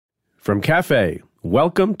From Cafe,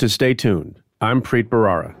 welcome to Stay Tuned. I'm Preet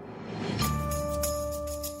Bharara.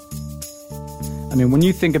 I mean, when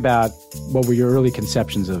you think about what were your early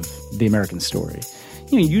conceptions of the American story,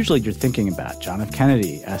 usually you're thinking about John F.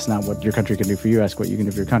 Kennedy. Ask not what your country can do for you, ask what you can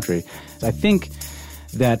do for your country. I think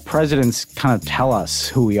that presidents kind of tell us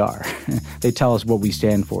who we are. They tell us what we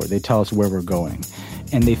stand for. They tell us where we're going.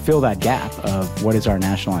 And they fill that gap of what is our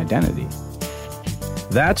national identity.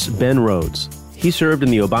 That's Ben Rhodes. He served in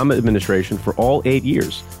the Obama administration for all 8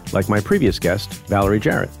 years, like my previous guest, Valerie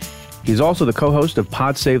Jarrett. He's also the co-host of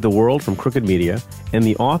Pod Save the World from Crooked Media and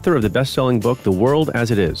the author of the best-selling book, The World as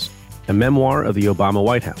It Is, a memoir of the Obama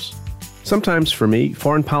White House. Sometimes, for me,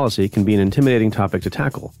 foreign policy can be an intimidating topic to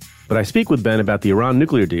tackle, but I speak with Ben about the Iran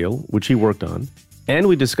nuclear deal, which he worked on, and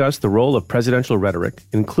we discuss the role of presidential rhetoric,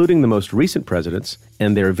 including the most recent presidents,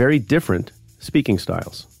 and their very different speaking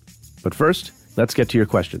styles. But first, let's get to your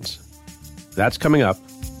questions. That's coming up.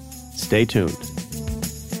 Stay tuned.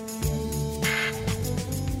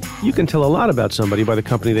 You can tell a lot about somebody by the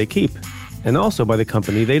company they keep, and also by the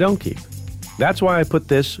company they don't keep. That's why I put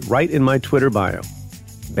this right in my Twitter bio.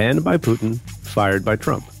 Banned by Putin, fired by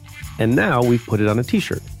Trump. And now we've put it on a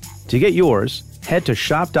t-shirt. To get yours, head to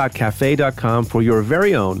shop.cafe.com for your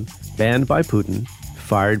very own Banned by Putin,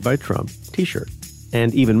 fired by Trump t-shirt.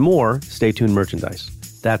 And even more Stay Tuned merchandise.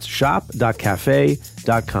 That's shop.cafe.com.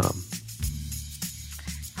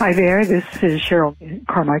 Hi there, this is Cheryl in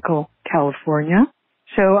Carmichael, California.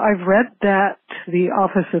 So I've read that the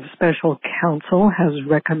Office of Special Counsel has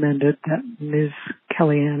recommended that Ms.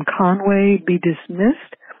 Kellyanne Conway be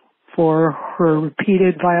dismissed for her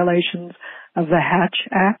repeated violations of the Hatch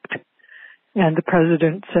Act. And the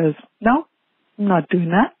president says, no, I'm not doing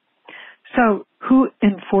that. So who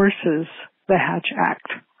enforces the Hatch Act?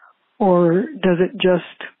 Or does it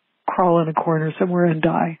just crawl in a corner somewhere and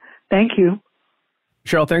die? Thank you.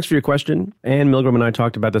 Cheryl, thanks for your question. Ann Milgram and I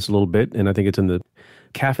talked about this a little bit, and I think it's in the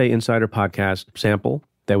Cafe Insider podcast sample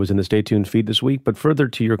that was in the Stay Tuned feed this week. But further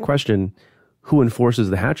to your question, who enforces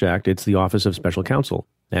the Hatch Act? It's the Office of Special Counsel.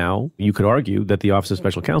 Now, you could argue that the Office of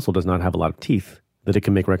Special Counsel does not have a lot of teeth, that it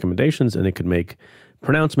can make recommendations and it can make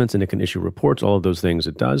pronouncements and it can issue reports, all of those things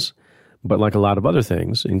it does. But like a lot of other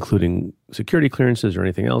things, including security clearances or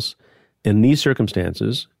anything else, in these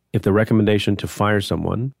circumstances, if the recommendation to fire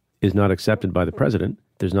someone is not accepted by the president,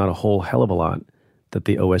 there's not a whole hell of a lot that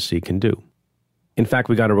the OSC can do. In fact,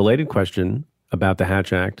 we got a related question about the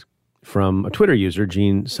Hatch Act from a Twitter user,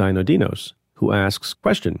 Gene Sinodinos, who asks,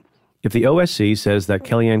 question, if the OSC says that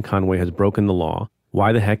Kellyanne Conway has broken the law,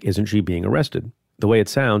 why the heck isn't she being arrested? The way it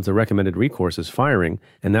sounds, the recommended recourse is firing,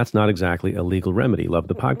 and that's not exactly a legal remedy. Love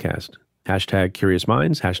the podcast. Hashtag Curious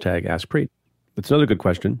Minds, hashtag Ask Preet. That's another good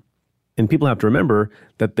question. And people have to remember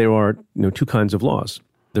that there are two kinds of laws.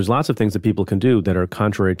 There's lots of things that people can do that are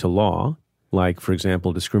contrary to law, like, for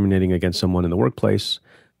example, discriminating against someone in the workplace,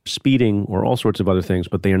 speeding, or all sorts of other things,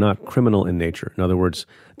 but they are not criminal in nature. In other words,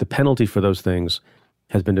 the penalty for those things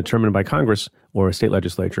has been determined by Congress or a state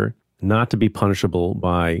legislature not to be punishable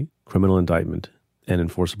by criminal indictment and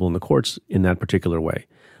enforceable in the courts in that particular way.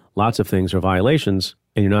 Lots of things are violations,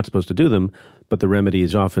 and you're not supposed to do them, but the remedy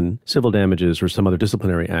is often civil damages or some other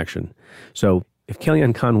disciplinary action. So if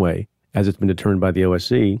Kellyanne Conway, as it's been determined by the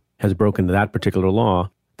OSC, has broken that particular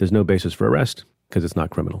law, there's no basis for arrest because it's not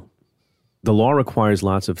criminal. The law requires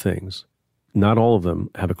lots of things. Not all of them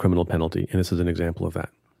have a criminal penalty, and this is an example of that.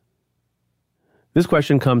 This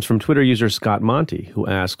question comes from Twitter user Scott Monty, who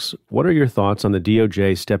asks, what are your thoughts on the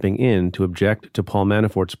DOJ stepping in to object to Paul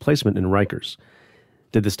Manafort's placement in Rikers?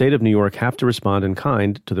 Did the state of New York have to respond in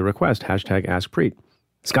kind to the request? Hashtag Ask Preet.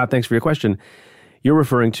 Scott, thanks for your question. You're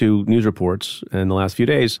referring to news reports in the last few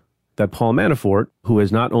days that Paul Manafort, who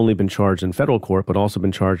has not only been charged in federal court, but also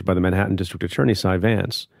been charged by the Manhattan District Attorney, Cy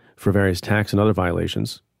Vance, for various tax and other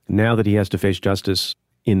violations, now that he has to face justice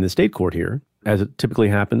in the state court here, as it typically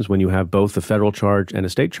happens when you have both a federal charge and a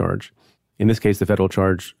state charge. In this case, the federal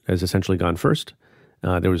charge has essentially gone first.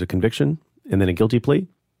 There was a conviction and then a guilty plea,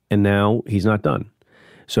 and now he's not done.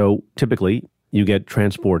 So typically, you get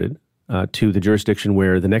transported to the jurisdiction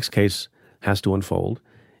where the next case has to unfold,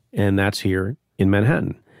 and that's here in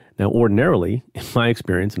Manhattan. Now, ordinarily, in my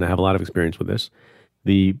experience, and I have a lot of experience with this,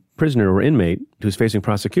 the prisoner or inmate who's facing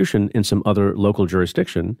prosecution in some other local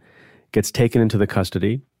jurisdiction gets taken into the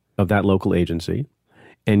custody of that local agency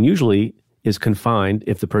and usually is confined,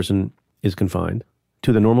 if the person is confined,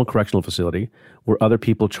 to the normal correctional facility where other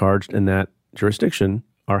people charged in that jurisdiction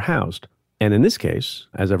are housed. And in this case,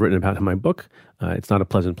 as I've written about in my book, it's not a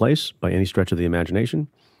pleasant place by any stretch of the imagination,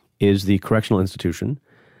 is the correctional institution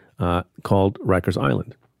called Rikers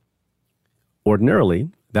Island. Ordinarily,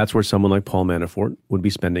 That's where someone like Paul Manafort would be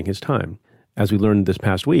spending his time. As we learned this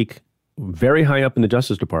past week, very high up in the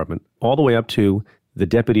Justice Department, all the way up to the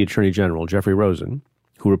Deputy Attorney General, Jeffrey Rosen,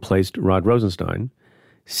 who replaced Rod Rosenstein,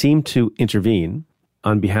 seemed to intervene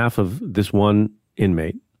on behalf of this one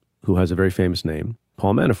inmate who has a very famous name,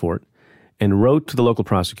 Paul Manafort, and wrote to the local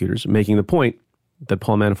prosecutors making the point that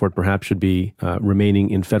Paul Manafort perhaps should be remaining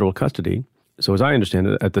in federal custody. So as I understand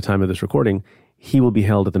it, at the time of this recording, he will be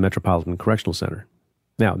held at the Metropolitan Correctional Center.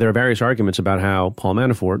 Now, there are various arguments about how Paul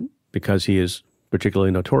Manafort, because he is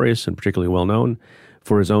particularly notorious and particularly well-known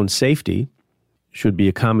for his own safety, should be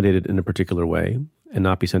accommodated in a particular way and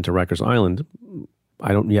not be sent to Rikers Island.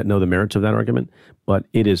 I don't yet know the merits of that argument, but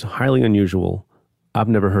it is highly unusual. I've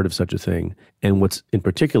never heard of such a thing. And what's in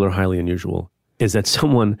particular highly unusual is that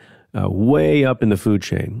someone way up in the food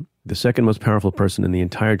chain, the second most powerful person in the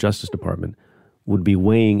entire Justice Department, would be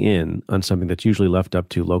weighing in on something that's usually left up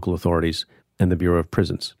to local authorities and the Bureau of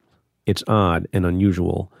Prisons. It's odd and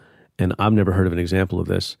unusual, and I've never heard of an example of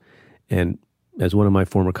this. And as one of my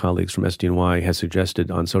former colleagues from SDNY has suggested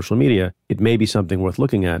on social media, it may be something worth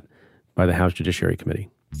looking at by the House Judiciary Committee.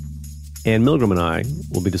 Ann Milgram and I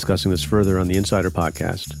will be discussing this further on the Insider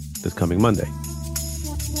podcast this coming Monday.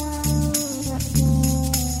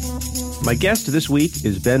 My guest this week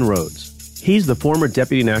is Ben Rhodes. He's the former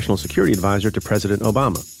Deputy National Security Advisor to President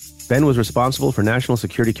Obama. Ben was responsible for national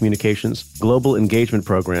security communications, global engagement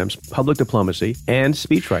programs, public diplomacy, and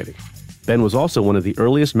speechwriting. Ben was also one of the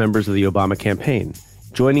earliest members of the Obama campaign,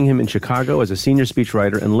 joining him in Chicago as a senior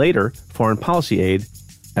speechwriter and later foreign policy aide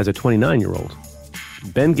as a 29-year-old.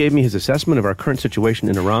 Ben gave me his assessment of our current situation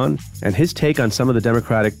in Iran and his take on some of the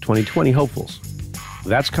Democratic 2020 hopefuls.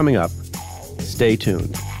 That's coming up. Stay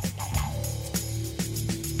tuned.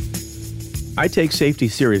 I take safety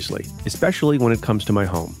seriously, especially when it comes to my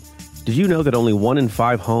home. Did you know that only 1 in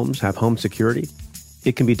 5 homes have home security?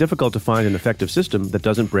 It can be difficult to find an effective system that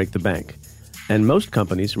doesn't break the bank. And most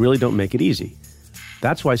companies really don't make it easy.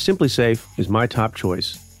 That's why SimpliSafe is my top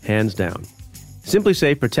choice, hands down.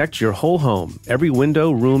 SimpliSafe protects your whole home, every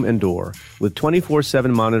window, room, and door, with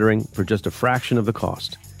 24/7 monitoring for just a fraction of the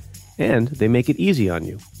cost. And they make it easy on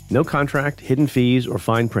you. No contract, hidden fees, or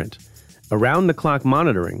fine print. Around-the-clock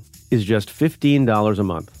monitoring is just $15 a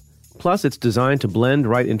month. Plus, it's designed to blend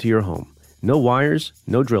right into your home. No wires,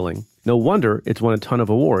 no drilling. No wonder it's won a ton of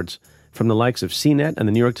awards from the likes of CNET and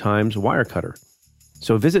the New York Times Wirecutter.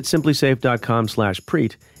 So visit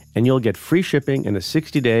simplysafe.com/Preet and you'll get free shipping and a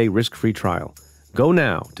 60-day risk-free trial. Go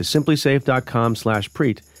now to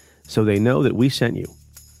simplysafe.com/Preet so they know that we sent you.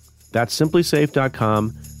 That's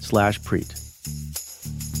simplysafe.com/Preet.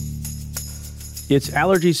 It's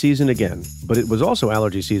allergy season again, but it was also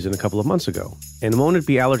allergy season a couple of months ago. And won't it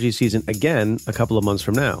be allergy season again a couple of months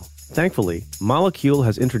from now? Thankfully, Molecule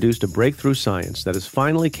has introduced a breakthrough science that is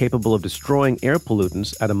finally capable of destroying air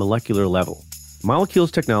pollutants at a molecular level. Molecule's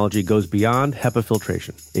technology goes beyond HEPA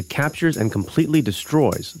filtration. It captures and completely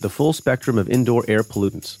destroys the full spectrum of indoor air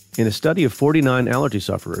pollutants. In a study of 49 allergy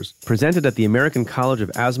sufferers presented at the American College of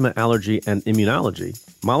Asthma, Allergy, and Immunology,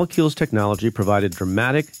 Molecule's technology provided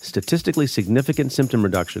dramatic, statistically significant symptom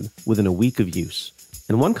reduction within a week of use.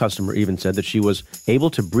 And one customer even said that she was able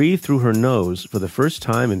to breathe through her nose for the first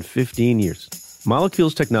time in 15 years.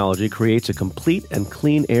 Molecule's technology creates a complete and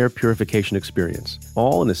clean air purification experience,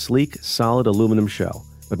 all in a sleek, solid aluminum shell.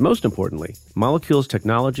 But most importantly, Molecule's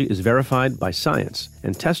technology is verified by science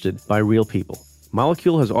and tested by real people.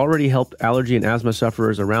 Molecule has already helped allergy and asthma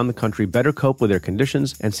sufferers around the country better cope with their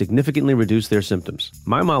conditions and significantly reduce their symptoms.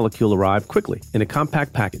 My Molecule arrived quickly in a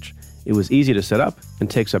compact package. It was easy to set up and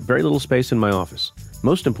takes up very little space in my office.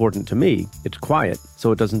 Most important to me, it's quiet,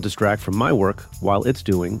 so it doesn't distract from my work while it's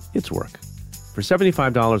doing its work. For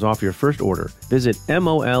 $75 off your first order, visit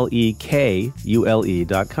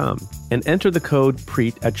molekule.com and enter the code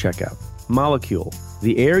PREET at checkout. Molecule,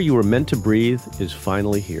 the air you were meant to breathe is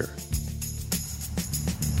finally here.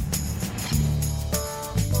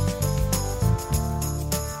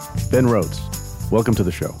 Ben Rhodes, welcome to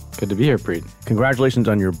the show. Good to be here, Preet. Congratulations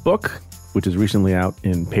on your book, which is recently out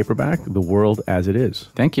in paperback, The World as It Is.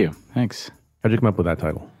 Thank you. Thanks. How'd you come up with that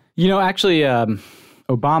title? You know, actually,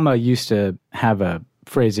 Obama used to have a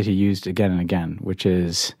phrase that he used again and again, which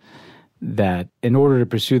is that in order to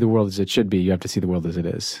pursue the world as it should be, you have to see the world as it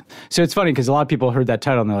is. So it's funny because a lot of people heard that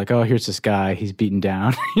title and they're like, oh, here's this guy, he's beaten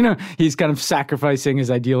down. You know, he's kind of sacrificing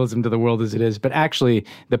his idealism to the world as it is. But actually,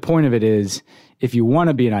 the point of it is, if you want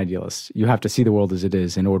to be an idealist, you have to see the world as it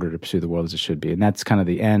is in order to pursue the world as it should be. And that's kind of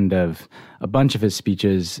the end of a bunch of his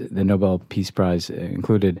speeches, the Nobel Peace Prize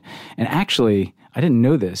included. And actually, I didn't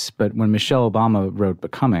know this, but when Michelle Obama wrote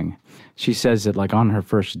Becoming, she says that like on her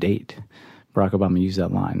first date, Barack Obama used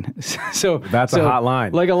that line. So That's a hot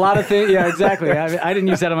line. Like a lot of things, yeah, exactly. I didn't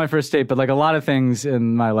use that on my first date, but like a lot of things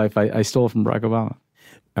in my life, I stole from Barack Obama.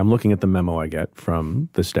 I'm looking at the memo I get from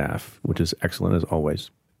the staff, which is excellent as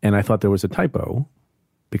always. And I thought there was a typo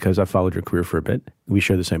because I followed your career for a bit. We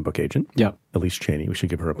share the same book agent. Yeah. Elise Cheney. We should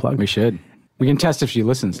give her a plug. We should. We can test if she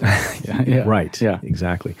listens. Yeah. Right. Yeah.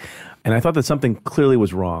 Exactly. And I thought that something clearly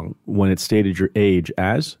was wrong when it stated your age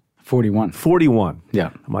as 41. 41.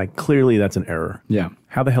 Yeah. I'm like, clearly that's an error. Yeah.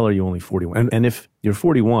 How the hell are you only 41? And if you're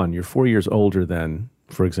 41, you're 4 years older than,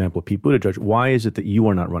 for example, Pete Buttigieg. Why is it that you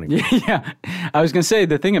are not running? Yeah. I was going to say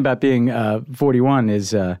the thing about being 41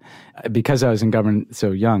 is because I was in government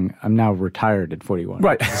so young, I'm now retired at 41.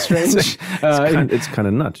 Right. It's strange. It's kind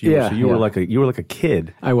of nuts. You were like a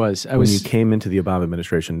kid. I was. When you came into the Obama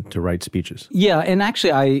administration to write speeches. Yeah. And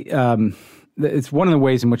actually, it's one of the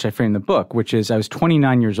ways in which I framed the book, which is I was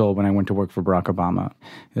 29 years old when I went to work for Barack Obama at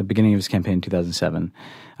the beginning of his campaign in 2007.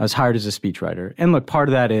 I was hired as a speechwriter. And look, part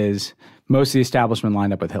of that is most of the establishment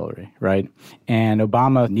lined up with Hillary, right? And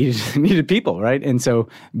Obama needed people, right? And so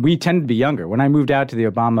we tended to be younger. When I moved out to the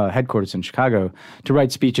Obama headquarters in Chicago to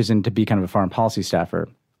write speeches and to be kind of a foreign policy staffer,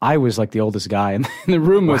 I was like the oldest guy in the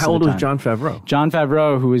room. Well, how old was Jon Favreau? Jon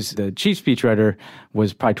Favreau, who was the chief speechwriter,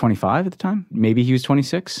 was probably 25 at the time. Maybe he was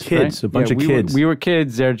 26. Kids, right? a bunch of kids. We were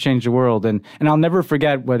kids there to change the world. And I'll never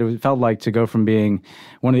forget what it felt like to go from being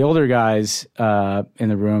one of the older guys in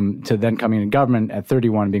the room to then coming into government at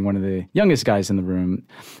 31 and being one of the youngest guys in the room.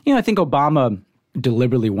 I think Obama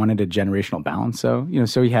deliberately wanted a generational balance. So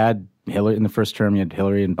he had Hillary in the first term. He had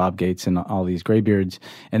Hillary and Bob Gates and all these graybeards.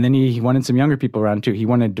 And then he wanted some younger people around too. He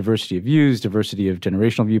wanted diversity of views, diversity of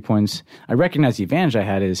generational viewpoints. I recognize the advantage I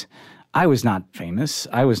had is I was not famous.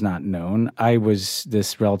 I was not known. I was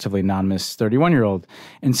this relatively anonymous 31-year-old.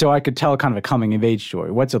 And so I could tell kind of a coming-of-age story.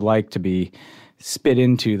 What's it like to be spit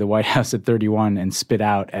into the White House at 31 and spit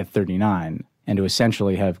out at 39 and to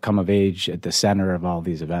essentially have come of age at the center of all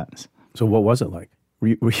these events? So what was it like?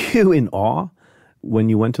 Were you in awe when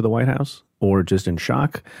you went to the White House, or just in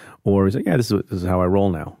shock, or is it, this is how I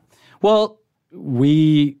roll now? Well,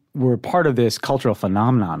 we were part of this cultural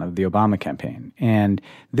phenomenon of the Obama campaign. And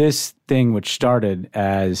this thing, which started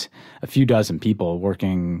as a few dozen people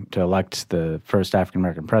working to elect the first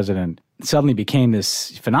African-American president, suddenly became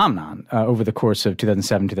this phenomenon over the course of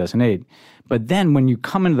 2007, 2008. But then when you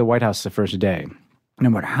come into the White House the first day, no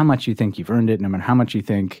matter how much you think you've earned it, no matter how much you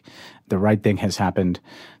think the right thing has happened,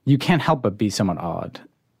 you can't help but be somewhat awed.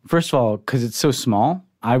 First of all, because it's so small.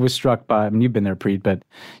 I was struck by, you've been there, Preet, but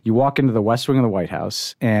you walk into the West Wing of the White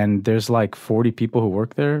House, and there's like 40 people who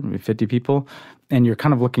work there, maybe 50 people, and you're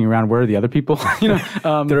kind of looking around, where are the other people?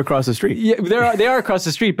 They're across the street. Yeah, they are across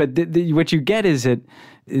the street, but what you get is that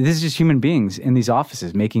this is just human beings in these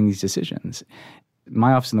offices making these decisions.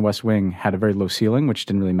 My office in the West Wing had a very low ceiling, which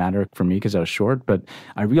didn't really matter for me because I was short. But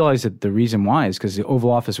I realized that the reason why is because the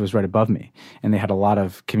Oval Office was right above me, and they had a lot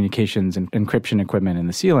of communications and encryption equipment in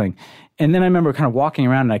the ceiling. And then I remember kind of walking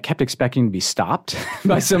around, and I kept expecting to be stopped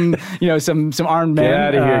by some armed man. Get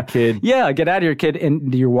out of here, kid. Yeah, get out of here, kid.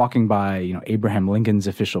 And you're walking by, Abraham Lincoln's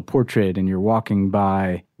official portrait, and you're walking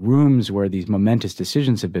by rooms where these momentous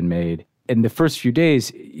decisions have been made. In the first few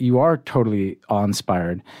days, you are totally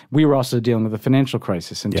awe-inspired. We were also dealing with a financial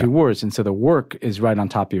crisis and 2 wars, and so the work is right on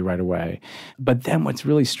top of you right away. But then what's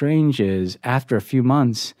really strange is after a few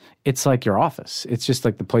months, it's like your office. It's just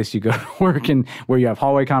like the place you go to work and where you have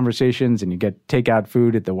hallway conversations and you get takeout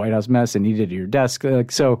food at the White House mess and eat it at your desk.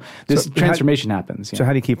 So this transformation happens. So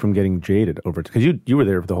how do you keep from getting jaded over it? Because you were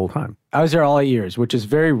there the whole time. I was there all 8 years, which is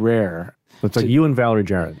very rare. It's like you and Valerie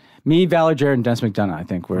Jarrett. Me, Valerie Jarrett, and Dennis McDonough, I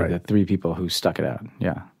think, were the 3 people who stuck it out.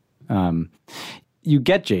 Yeah. You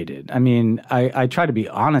get jaded. I try to be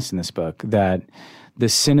honest in this book that the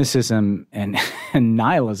cynicism and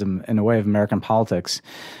nihilism, in a way, of American politics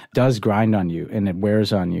does grind on you and it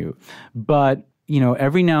wears on you. But,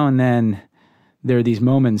 every now and then there are these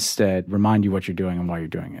moments that remind you what you're doing and why you're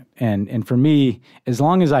doing it. And for me, as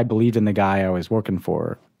long as I believed in the guy I was working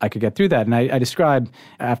for, I could get through that. And I described,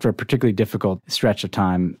 after a particularly difficult stretch of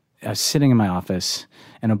time, I was sitting in my office,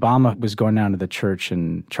 and Obama was going down to the church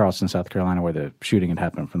in Charleston, South Carolina, where the shooting had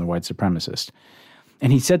happened from the white supremacist.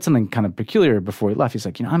 And he said something kind of peculiar before he left. He's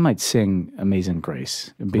like, I might sing Amazing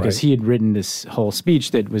Grace, because he had written this whole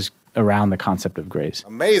speech that was around the concept of grace.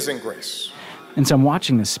 Amazing Grace. And so I'm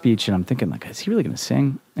watching this speech, and I'm thinking, like, is he really going to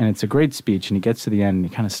sing? And it's a great speech, and he gets to the end, and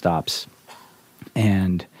he kind of stops.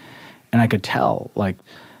 And I could tell, like,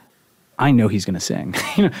 I know he's going to sing.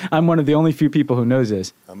 I'm one of the only few people who knows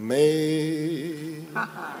this. Amazing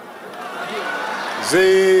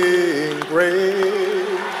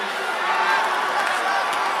Grace.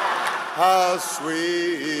 how sweet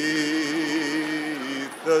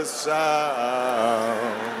the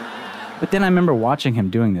sound. But then I remember watching him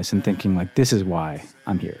doing this and thinking, like, this is why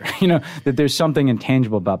I'm here. That there's something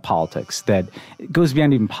intangible about politics that goes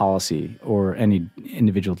beyond even policy or any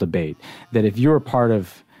individual debate, that if you're a part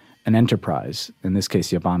of an enterprise, in this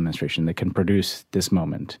case the Obama administration, that can produce this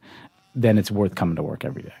moment, then it's worth coming to work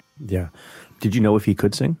every day. Yeah. Did you know if he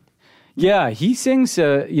could sing? Yeah, he sings,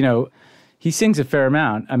 he sings a fair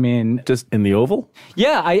amount. I mean... Just in the Oval?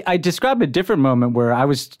 Yeah, I described a different moment where I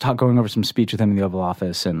was going over some speech with him in the Oval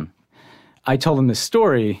Office, and I told him this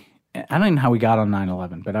story. I don't even know how we got on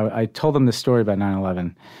 9/11, but I told him this story about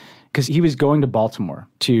 9/11 because he was going to Baltimore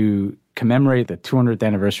to commemorate the 200th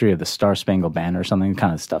anniversary of the Star-Spangled Banner or something,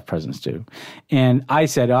 kind of stuff presidents do. And I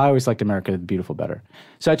said, I always liked America the Beautiful better.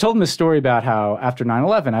 So I told him this story about how after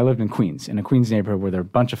 9/11, I lived in Queens, in a Queens neighborhood where there were a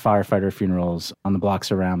bunch of firefighter funerals on the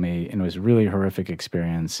blocks around me, and it was a really horrific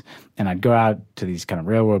experience. And I'd go out to these kind of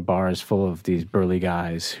railroad bars full of these burly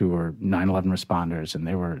guys who were 9/11 responders, and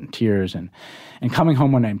they were in tears, and coming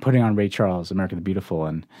home one night and putting on Ray Charles' America the Beautiful,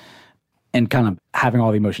 and kind of having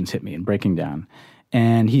all the emotions hit me and breaking down.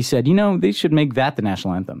 And he said, they should make that the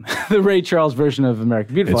national anthem, the Ray Charles version of America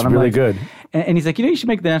the Beautiful. It's and I'm really like, good. And he's like, you should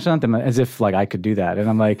make the national anthem, as if like I could do that. And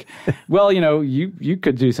I'm like, well, you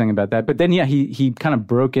could do something about that. But then, yeah, he kind of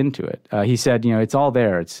broke into it. He said, it's all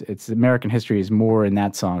there. It's American history is more in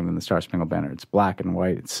that song than the Star-Spangled Banner. It's black and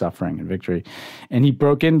white. It's suffering and victory. And he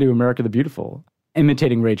broke into America the Beautiful,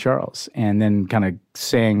 imitating Ray Charles, and then kind of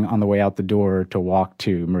sang on the way out the door to walk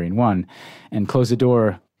to Marine One and close the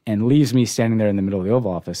door, and leaves me standing there in the middle of the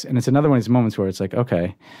Oval Office. And it's another one of these moments where it's like,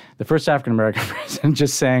 okay, the first African-American president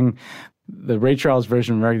just sang the Ray Charles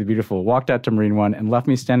version of America the Beautiful, walked out to Marine One, and left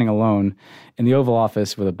me standing alone in the Oval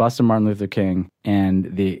Office with a bust of Martin Luther King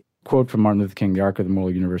and the quote from Martin Luther King, "The arc of the moral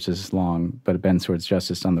universe is long, but it bends towards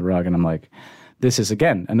justice," on the rug. And I'm like, this is,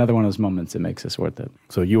 again, another one of those moments that makes this worth it.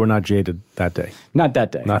 So you were not jaded that day? Not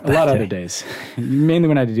that day. Not that a lot day. of other days. Mainly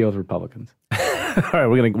when I had to deal with Republicans. All right,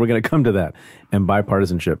 we're gonna come to that and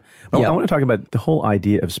bipartisanship. Yeah. I want to talk about the whole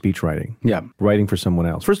idea of speech writing. Yeah. Writing for someone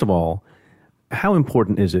else. First of all, how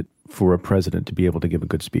important is it for a president to be able to give a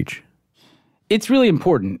good speech? It's really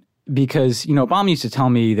important because, Obama used to tell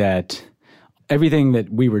me that everything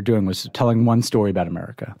that we were doing was telling one story about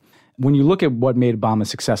America. When you look at what made Obama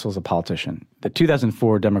successful as a politician, the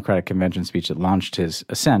 2004 Democratic Convention speech that launched his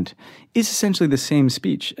ascent is essentially the same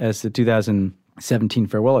speech as the 2017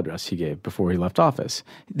 farewell address he gave before he left office.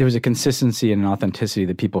 There was a consistency and an authenticity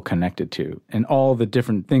that people connected to. And all the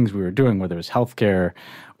different things we were doing, whether it was healthcare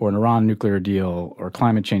or an Iran nuclear deal or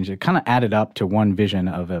climate change, it kind of added up to one vision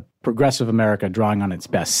of a progressive America drawing on its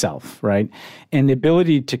best self, right? And the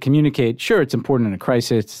ability to communicate, sure, it's important in a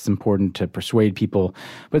crisis, it's important to persuade people,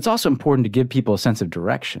 but it's also important to give people a sense of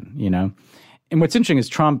direction, And what's interesting is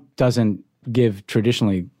Trump doesn't give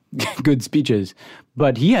traditionally good speeches,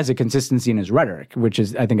 but he has a consistency in his rhetoric, which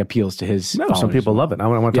is, I think, appeals to his followers. Some people love it. I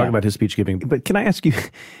want to talk about his speech giving. But can I ask you,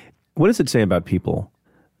 what does it say about people,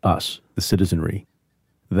 us, the citizenry,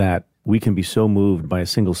 that we can be so moved by a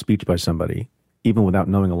single speech by somebody, even without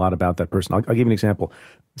knowing a lot about that person? I'll give you an example.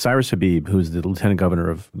 Cyrus Habib, who's the lieutenant governor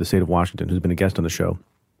of the state of Washington, who's been a guest on the show,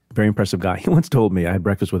 very impressive guy. He once told me, I had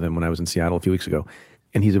breakfast with him when I was in Seattle a few weeks ago,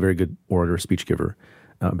 and he's a very good orator, speech giver.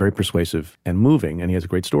 Very persuasive and moving, and he has a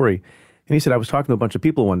great story. And he said, I was talking to a bunch of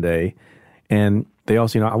people one day, and they all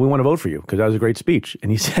said, we want to vote for you because that was a great speech.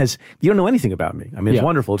 And he says, you don't know anything about me. I mean, it's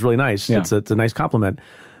wonderful. It's really nice. Yeah. It's a nice compliment.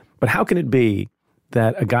 But how can it be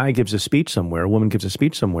that a guy gives a speech somewhere, a woman gives a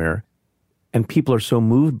speech somewhere, and people are so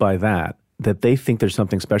moved by that they think there's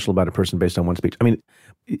something special about a person based on one speech? I mean,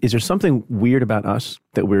 is there something weird about us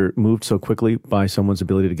that we're moved so quickly by someone's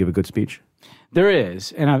ability to give a good speech? There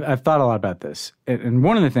is, and I've thought a lot about this. And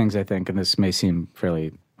one of the things I think, and this may seem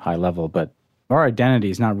fairly high level, but our identity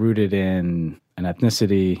is not rooted in an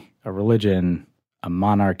ethnicity, a religion, a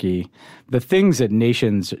monarchy. The things that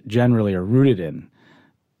nations generally are rooted in,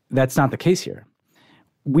 that's not the case here.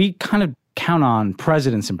 We kind of count on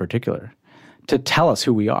presidents in particular to tell us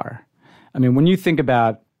who we are. I mean, when you think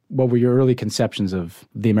about what were your early conceptions of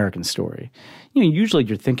the American story, usually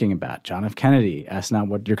you're thinking about John F. Kennedy. Ask not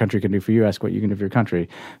what your country can do for you, ask what you can do for your country.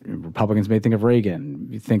 Republicans may think of Reagan.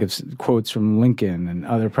 You think of quotes from Lincoln and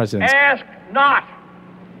other presidents. Ask not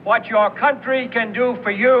what your country can do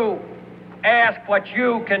for you. Ask what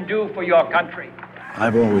you can do for your country.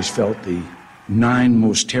 I've always felt the 9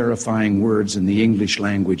 most terrifying words in the English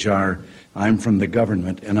language are, I'm from the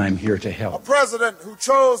government and I'm here to help. A president who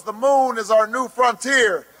chose the moon as our new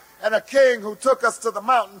frontier, and a king who took us to the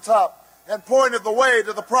mountaintop and pointed the way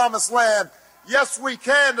to the promised land, Yes, we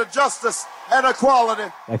can to justice and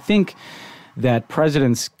equality. I think that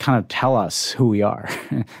presidents kind of tell us who we are.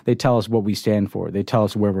 They tell us what we stand for. They tell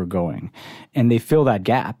us where we're going. And they fill that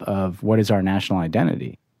gap of what is our national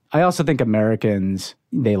identity. I also think Americans,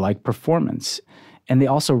 they like performance. And they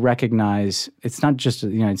also recognize it's not just the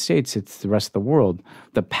United States, it's the rest of the world.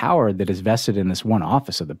 The power that is vested in this one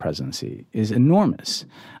office of the presidency is enormous.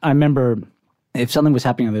 I remember if something was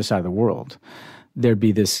happening on the other side of the world, there'd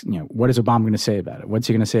be this, what is Obama going to say about it? What's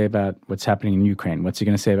he going to say about what's happening in Ukraine? What's he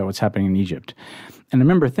going to say about what's happening in Egypt? And I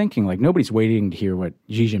remember thinking, nobody's waiting to hear what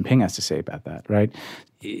Xi Jinping has to say about that, right?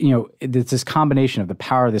 It's this combination of the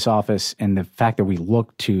power of this office and the fact that we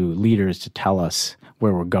look to leaders to tell us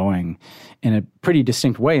where we're going in a pretty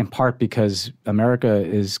distinct way, in part because America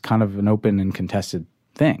is kind of an open and contested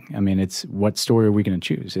thing. I mean, it's what story are we going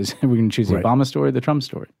to choose? Are we going to choose the Obama story or the Trump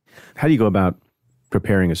story? How do you go about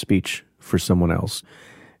preparing a speech for someone else?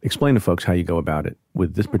 Explain to folks how you go about it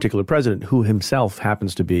with this particular president who himself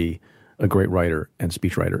happens to be a great writer and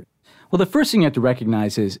speechwriter. Well, the first thing you have to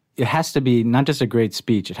recognize is it has to be not just a great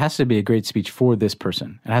speech, it has to be a great speech for this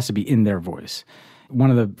person. It has to be in their voice. One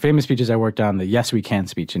of the famous speeches I worked on, the Yes We Can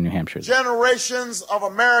speech in New Hampshire. Generations of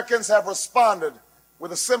Americans have responded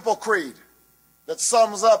with a simple creed that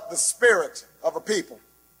sums up the spirit of a people.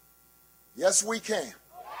 Yes, we can.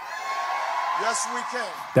 Yes, we can.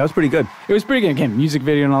 That was pretty good. It was pretty good. Again, music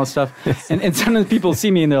video and all this stuff. and sometimes people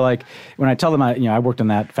see me and they're like, when I tell them, I worked on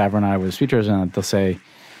that, Favreau and I was speechers, and they'll say,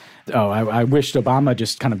 I wished Obama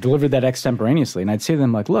just kind of delivered that extemporaneously. And I'd say to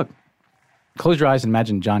them, look, close your eyes and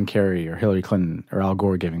imagine John Kerry or Hillary Clinton or Al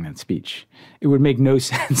Gore giving that speech. It would make no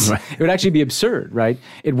sense. Right. It would actually be absurd, right?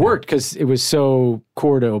 It worked because it was so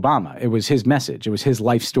core to Obama. It was his message. It was his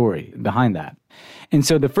life story behind that. And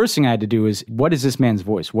so the first thing I had to do is, what is this man's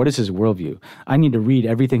voice? What is his worldview? I need to read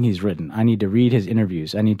everything he's written. I need to read his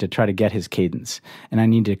interviews. I need to try to get his cadence. And I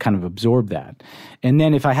need to kind of absorb that. And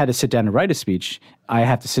then if I had to sit down to write a speech, I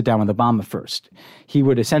have to sit down with Obama first. He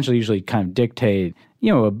would essentially usually kind of dictate,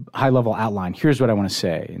 a high-level outline. Here's what I want to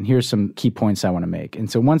say, and here's some key points I want to make. And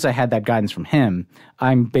so once I had that guidance from him,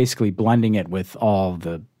 I'm basically blending it with all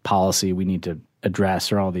the policy we need to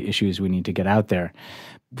address or all the issues we need to get out there.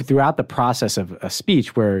 Throughout the process of a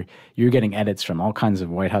speech where you're getting edits from all kinds of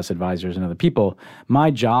White House advisors and other people, my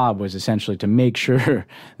job was essentially to make sure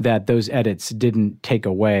that those edits didn't take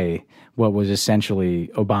away what was essentially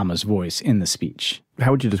Obama's voice in the speech. How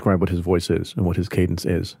would you describe what his voice is and what his cadence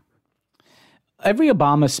is? Every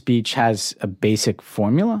Obama speech has a basic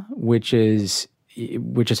formula, which is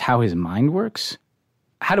how his mind works.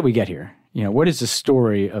 How do we get here? What is the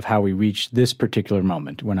story of how we reach this particular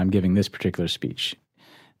moment when I'm giving this particular speech?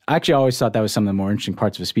 I actually always thought that was some of the more interesting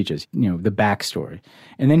parts of his speeches, the backstory.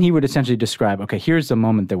 And then he would essentially describe, okay, here's the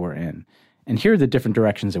moment that we're in. And here are the different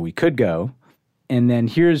directions that we could go. And then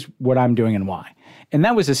here's what I'm doing and why. And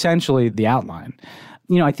that was essentially the outline.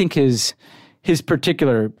 I think his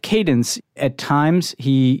particular cadence, at times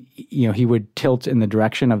he would tilt in the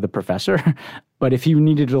direction of the professor. But if he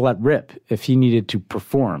needed to let rip, if he needed to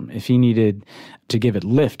perform, if he needed to give it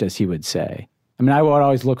lift, as he would say, I would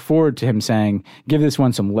always look forward to him saying, give this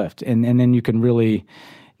one some lift. And then you can really,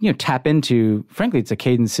 tap into, frankly, it's a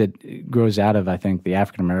cadence that grows out of, I think, the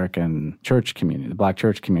African-American church community, the Black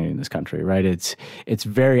church community in this country, right? It's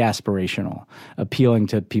very aspirational, appealing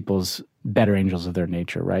to people's better angels of their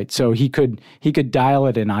nature, right? So he could dial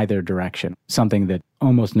it in either direction, something that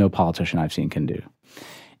almost no politician I've seen can do.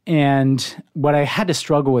 And what I had to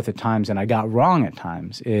struggle with at times, and I got wrong at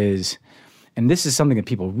times, is, and this is something that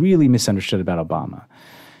people really misunderstood about Obama,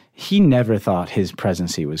 he never thought his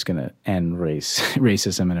presidency was going to end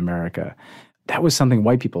racism in America. That was something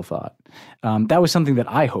white people thought. That was something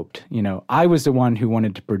that I hoped. I was the one who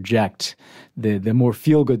wanted to project the more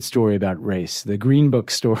feel-good story about race, the Green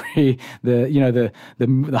Book story, the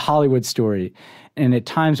Hollywood story. And at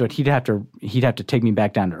times, he'd have to take me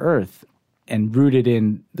back down to earth and root it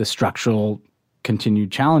in the structural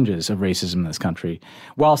continued challenges of racism in this country,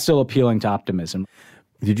 while still appealing to optimism.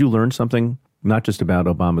 Did you learn something, not just about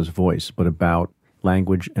Obama's voice, but about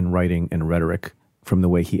language and writing and rhetoric from the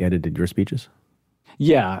way he edited your speeches?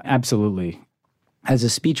 Yeah, absolutely. As a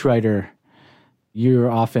speechwriter, you're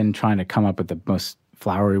often trying to come up with the most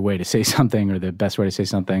flowery way to say something or the best way to say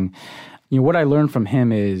something. What I learned from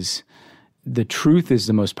him is the truth is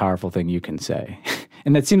the most powerful thing you can say.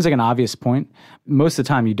 And that seems like an obvious point. Most of the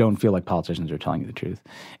time, you don't feel like politicians are telling you the truth.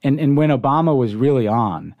 And when Obama was really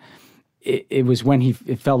on, it was when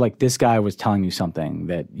it felt like this guy was telling you something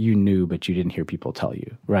that you knew, but you didn't hear people tell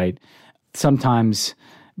you, right? Sometimes,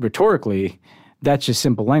 rhetorically, that's just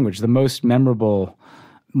simple language. The most memorable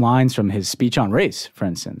lines from his speech on race, for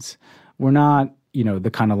instance, were not,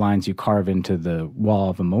 the kind of lines you carve into the wall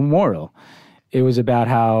of a memorial. It was about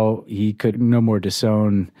how he could no more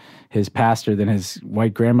disown his pastor than his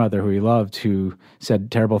white grandmother who he loved, who said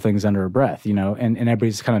terrible things under her breath, and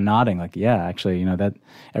everybody's kind of nodding like, yeah, actually, that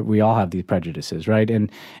we all have these prejudices, right? And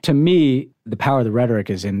to me, the power of the rhetoric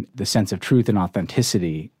is in the sense of truth and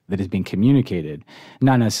authenticity that is being communicated,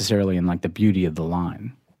 not necessarily in like the beauty of the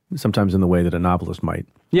line. Sometimes in the way that a novelist might.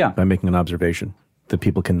 Yeah. By making an observation that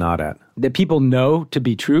people can nod at. That people know to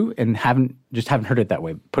be true and haven't heard it that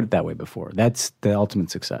way, put it that way before. That's the ultimate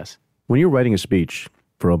success. When you're writing a speech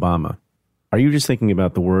for Obama, are you just thinking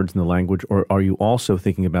about the words and the language, or are you also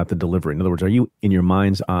thinking about the delivery? In other words, are you in your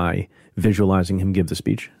mind's eye visualizing him give the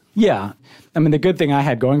speech? Yeah. I mean, the good thing I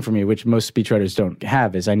had going for me, which most speechwriters don't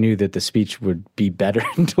have, is I knew that the speech would be better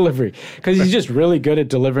in delivery because he's just really good at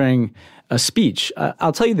delivering a speech.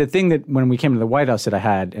 I'll tell you the thing that when we came to the White House that I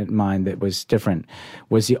had in mind that was different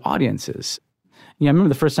was the audiences. I remember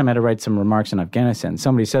the first time I had to write some remarks on Afghanistan,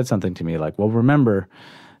 somebody said something to me like, well, remember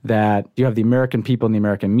that you have the American people and the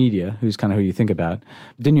American media, who's kind of who you think about.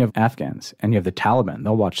 Then you have Afghans, and you have the Taliban.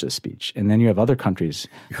 They'll watch this speech. And then you have other countries.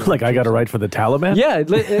 You're like, I got to write for the Taliban? Yeah,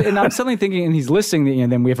 and I'm suddenly thinking, and he's listing,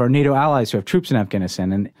 then we have our NATO allies who have troops in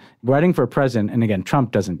Afghanistan. And writing for a president, and again, Trump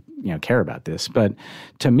doesn't care about this, but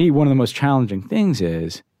to me, one of the most challenging things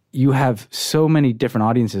is you have so many different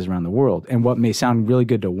audiences around the world, and what may sound really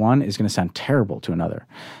good to one is going to sound terrible to another.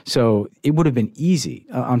 So it would have been easy,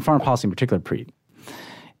 on foreign policy in particular, Preet,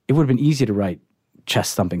 it would have been easy to write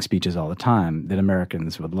chest-thumping speeches all the time that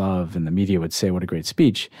Americans would love and the media would say, what a great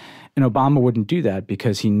speech. And Obama wouldn't do that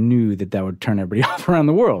because he knew that that would turn everybody off around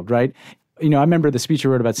the world, right? I remember the speech he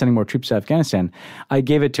wrote about sending more troops to Afghanistan. I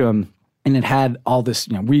gave it to him, and it had all this,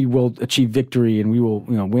 we will achieve victory and we will,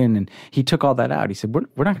 win. And he took all that out. He said,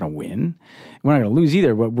 we're not going to win. We're not going to lose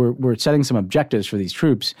either. We're setting some objectives for these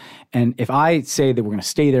troops. And if I say that we're going to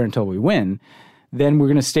stay there until we win, then we're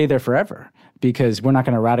going to stay there forever, because we're not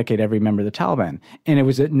going to eradicate every member of the Taliban. And it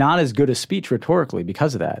was not as good a speech rhetorically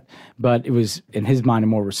because of that, but it was, in his mind,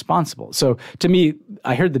 more responsible. So to me,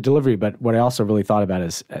 I heard the delivery, but what I also really thought about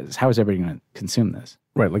is how is everybody going to consume this?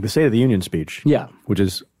 Right, like the State of the Union speech, yeah, which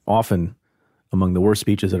is often among the worst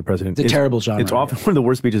speaches that a president... It's a terrible genre. It's often one of the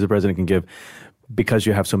worst speeches a president can give because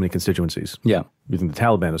you have so many constituencies. Yeah. You think the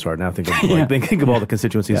Taliban is hard. Now think of, think of all the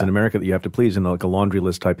constituencies in America that you have to please in like a laundry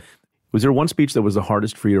list type. Was there one speech that was the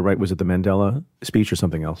hardest for you to write? Was it the Mandela speech or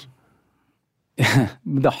something else?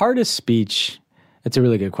 The hardest speech, it's a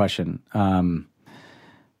really good question.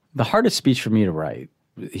 The hardest speech for me to write,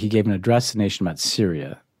 he gave an address to the nation about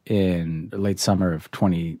Syria in late summer of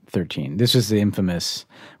 2013. This was the infamous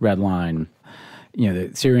red line.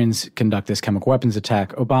 The Syrians conduct this chemical weapons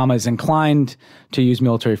attack. Obama is inclined to use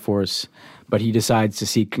military force, but he decides to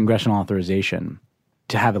seek congressional authorization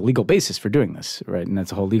to have a legal basis for doing this, right? And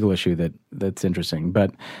that's a whole legal issue that's interesting.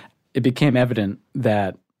 But it became evident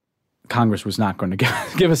that Congress was not going to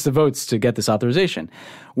give us the votes to get this authorization.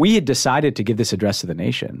 We had decided to give this address to the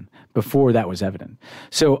nation before that was evident.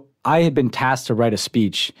 So I had been tasked to write a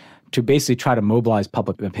speech to basically try to mobilize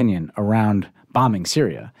public opinion around bombing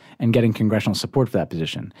Syria and getting congressional support for that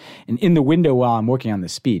position. And in the window while I'm working on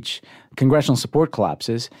this speech, congressional support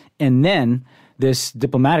collapses, and then this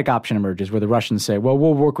diplomatic option emerges where the Russians say, well,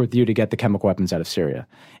 we'll work with you to get the chemical weapons out of Syria.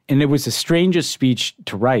 And it was the strangest speech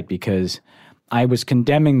to write because I was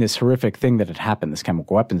condemning this horrific thing that had happened, this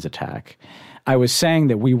chemical weapons attack. I was saying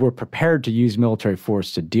that we were prepared to use military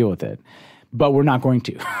force to deal with it, but we're not going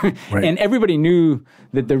to. Right. And everybody knew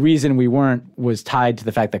that the reason we weren't was tied to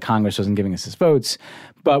the fact that Congress wasn't giving us its votes.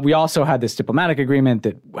 But we also had this diplomatic agreement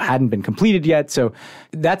that hadn't been completed yet. So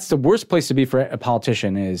that's the worst place to be for a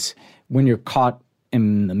politician, is when you're caught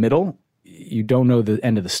in the middle. You don't know the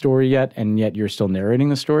end of the story yet, and yet you're still narrating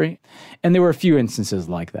the story. And there were a few instances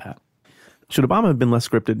like that. Should Obama have been less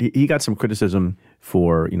scripted? He got some criticism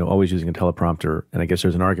for, always using a teleprompter, and I guess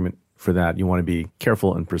there's an argument for that. You want to be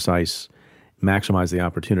careful and precise, maximize the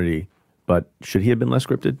opportunity, but should he have been less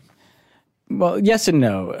scripted? Well, yes and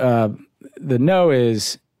no. The no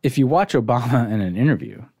is, if you watch Obama in an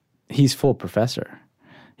interview, he's full professor.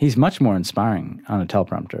 He's much more inspiring on a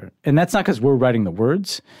teleprompter. And that's not because we're writing the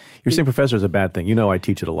words. You're saying professor is a bad thing. I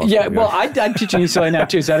teach at a law school. Yeah, well, I'm teaching UCLA now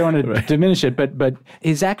too, so I don't want to diminish it. But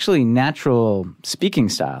his actually natural speaking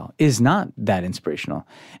style is not that inspirational.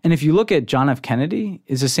 And if you look at John F. Kennedy,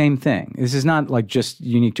 it's the same thing. This is not like just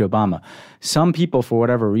unique to Obama. Some people, for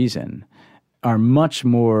whatever reason, are much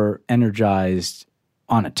more energized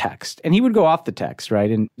on a text. And he would go off the text,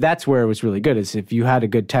 right? And that's where it was really good, is if you had a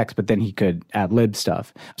good text, but then he could ad-lib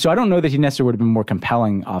stuff. So I don't know that he necessarily would have been more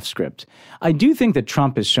compelling off script. I do think that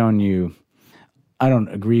Trump has shown you, I don't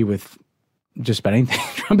agree with just about anything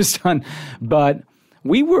Trump has done. But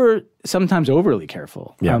we were sometimes overly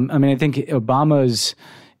careful. Yeah. I mean, I think Obama's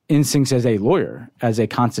instincts as a lawyer, as a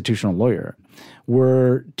constitutional lawyer,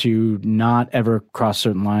 were to not ever cross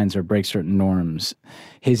certain lines or break certain norms.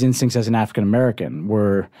 His instincts as an African American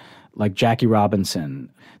were like Jackie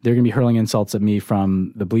Robinson. They're going to be hurling insults at me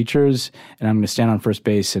from the bleachers, and I'm going to stand on first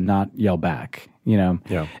base and not yell back, you know?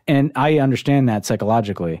 Yeah. And I understand that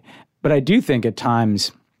psychologically. But I do think at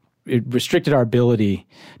times it restricted our ability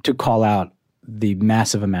to call out the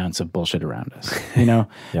massive amounts of bullshit around us, you know,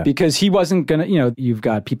 Yeah. because he wasn't going to, you know, you've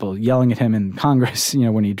got people yelling at him in Congress, you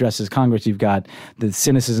know, when he addresses Congress, you've got the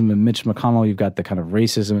cynicism of Mitch McConnell, you've got the kind of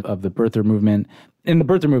racism of the birther movement. In the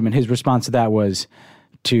birther movement, his response to that was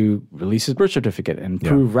to release his birth certificate and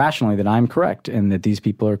prove rationally that I'm correct and that these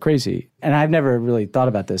people are crazy. And I've never really thought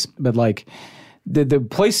about this, but like the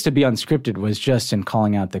place to be unscripted was just in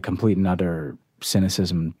calling out the complete and utter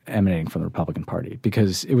cynicism emanating from the Republican Party,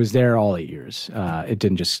 because it was there all 8 years. It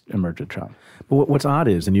didn't just emerge with Trump. But what's odd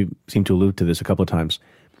is, and you seem to allude to this a couple of times,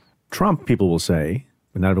 Trump, people will say,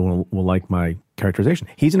 and not everyone will like my characterization,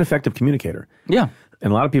 he's an effective communicator. Yeah.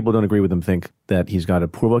 And a lot of people who don't agree with him think that he's got a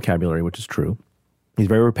poor vocabulary, which is true. He's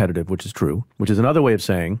very repetitive, which is true, which is another way of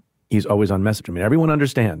saying he's always on message. I mean, everyone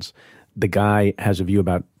understands the guy has a view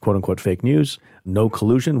about quote-unquote fake news, no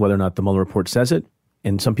collusion, whether or not the Mueller report says it.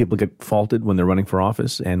 And some people get faulted when they're running for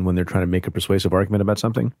office and when they're trying to make a persuasive argument about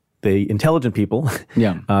something. The intelligent people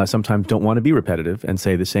sometimes don't want to be repetitive and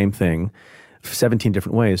say the same thing 17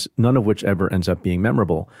 different ways, none of which ever ends up being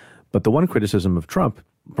memorable. But the one criticism of Trump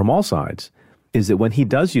from all sides is that when he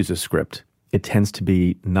does use a script, it tends to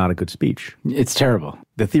be not a good speech. It's terrible.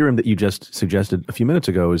 The theorem that you just suggested a few minutes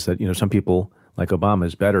ago is that, you know, some people like Obama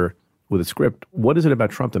is better with a script. What is it about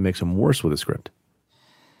Trump that makes him worse with a script?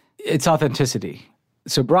 It's authenticity.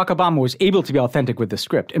 So Barack Obama was able to be authentic with the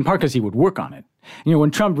script, in part because he would work on it. You know, when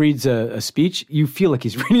Trump reads a speech, you feel like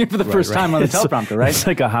he's reading it for the first time on the teleprompter, right? It's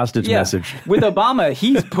like a hostage message. With Obama,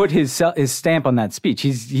 he's put his stamp on that speech.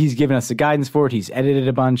 He's given us the guidance for it. He's edited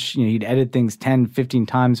a bunch. You know, he'd edit things 10, 15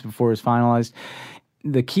 times before it was finalized.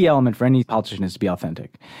 The key element for any politician is to be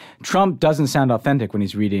authentic. Trump doesn't sound authentic when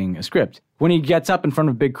he's reading a script. When he gets up in front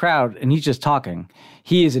of a big crowd and he's just talking,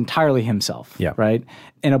 he is entirely himself, right?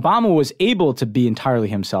 And Obama was able to be entirely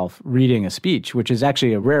himself reading a speech, which is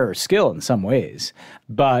actually a rarer skill in some ways.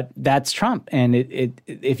 But that's Trump. And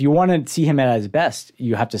if you want to see him at his best,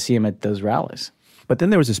 you have to see him at those rallies. But then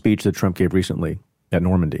there was a speech that Trump gave recently at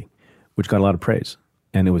Normandy, which got a lot of praise.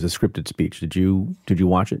 And it was a scripted speech. Did you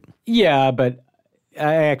watch it? Yeah, but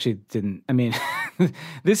I actually didn't. I mean,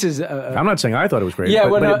 this is... I'm not saying I thought it was great. Yeah,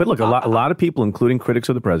 but look, a lot of people, including critics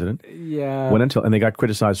of the president, went until, and they got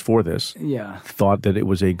criticized for this, thought that it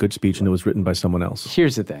was a good speech and it was written by someone else.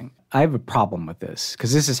 Here's the thing. I have a problem with this,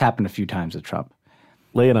 because this has happened a few times with Trump.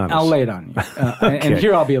 Lay it on us. I'll lay it on you. Okay. And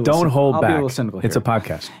here I'll be a little Don't hold I'll back. be a little cynical here. It's a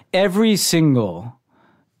podcast. Every single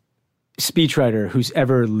speechwriter who's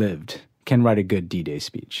ever lived can write a good D-Day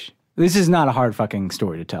speech. This is not a hard fucking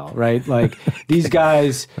story to tell, right? Like, these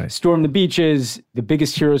guys stormed the beaches, the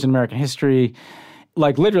biggest heroes in American history.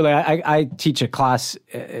 Like, literally, I teach a class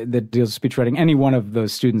that deals with speech writing. Any one of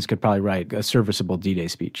those students could probably write a serviceable D-Day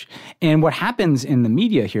speech. And what happens in the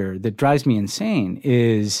media here that drives me insane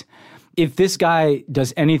is if this guy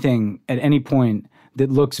does anything at any point that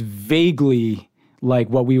looks vaguely like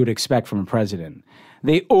what we would expect from a president,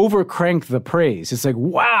 they overcrank the praise. It's like,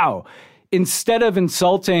 wow. Instead of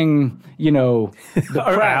insulting, you know, the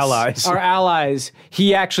our allies,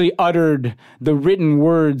 he actually uttered the written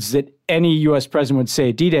words that any U.S. president would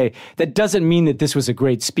say at D-Day. That doesn't mean that this was a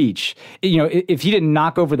great speech. You know, if he didn't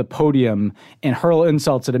knock over the podium and hurl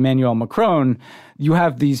insults at Emmanuel Macron, you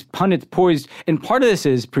have these pundits poised. And part of this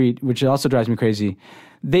is, Preet, which also drives me crazy,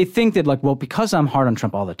 they think that, like, well, because I'm hard on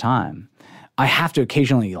Trump all the time, I have to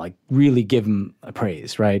occasionally, like, really give him a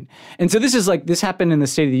praise, right? And so this happened in the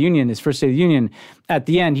State of the Union, his first State of the Union. At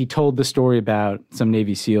the end, he told the story about some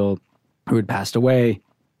Navy SEAL who had passed away.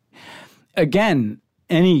 Again,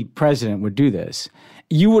 any president would do this.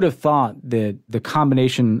 You would have thought that the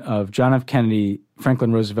combination of John F. Kennedy,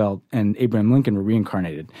 Franklin Roosevelt, and Abraham Lincoln were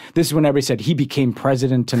reincarnated. This is when everybody said he became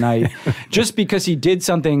president tonight just because he did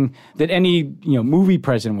something that any movie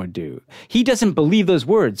president would do. He doesn't believe those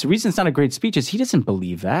words. The reason it's not a great speech is he doesn't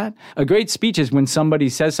believe that. A great speech is when somebody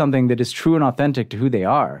says something that is true and authentic to who they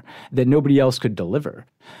are that nobody else could deliver.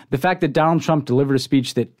 The fact that Donald Trump delivered a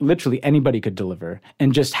speech that literally anybody could deliver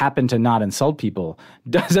and just happened to not insult people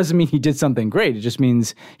doesn't mean he did something great. It just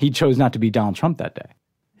means he chose not to be Donald Trump that day.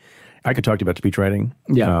 I could talk to you about speech writing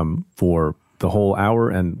for the whole hour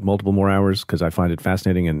and multiple more hours because I find it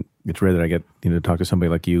fascinating, and it's rare that I get to talk to somebody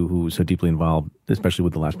like you who's so deeply involved, especially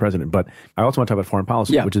with the last president. But I also want to talk about foreign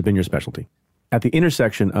policy, which has been your specialty. At the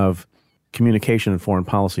intersection of communication and foreign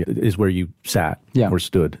policy is where you sat or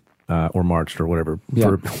stood or marched or whatever,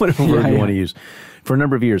 for whatever word you want to use, for a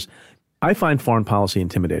number of years. I find foreign policy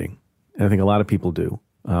intimidating, and I think a lot of people do.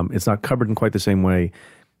 It's not covered in quite the same way.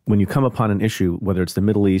 When you come upon an issue, whether it's the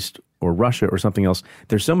Middle East or Russia or something else,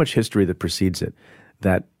 there's so much history that precedes it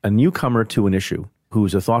that a newcomer to an issue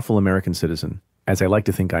who's a thoughtful American citizen, as I like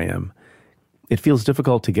to think I am, it feels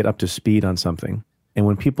difficult to get up to speed on something. And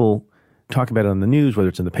when people talk about it on the news, whether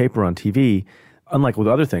it's in the paper, on TV, unlike with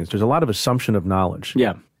other things, there's a lot of assumption of knowledge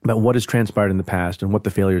about what has transpired in the past and what the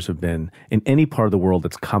failures have been in any part of the world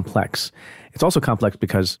that's complex. It's also complex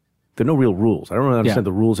because there are no real rules. I don't really understand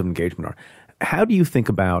the rules of engagement are. How do you think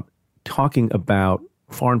about talking about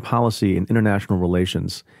foreign policy and international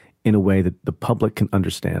relations in a way that the public can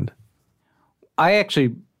understand? I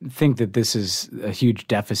actually think that this is a huge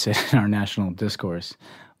deficit in our national discourse.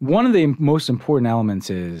 One of the most important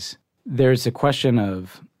elements is there's a question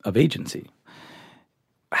of agency.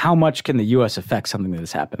 How much can the U.S. affect something that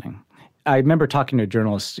is happening? I remember talking to a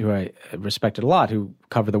journalist who I respected a lot who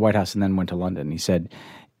covered the White House and then went to London. He said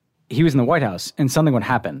he was in the White House and something would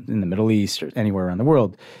happen in the Middle East or anywhere around the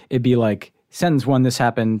world. It'd be like, sentence 1, this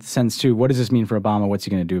happened. Sentence 2, what does this mean for Obama? What's he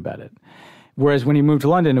going to do about it? Whereas when he moved to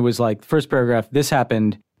London, it was like, first paragraph, this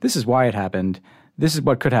happened. This is why it happened. This is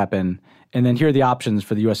what could happen. And then here are the options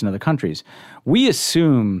for the U.S. and other countries. We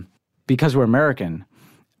assume, because we're American,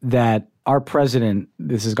 that our president,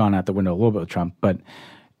 this has gone out the window a little bit with Trump, but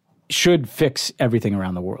should fix everything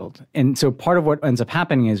around the world. And so part of what ends up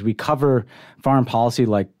happening is we cover foreign policy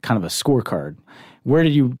like kind of a scorecard. Where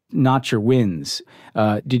did you notch your wins?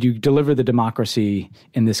 Did you deliver the democracy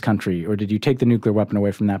in this country, or did you take the nuclear weapon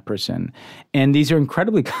away from that person? And these are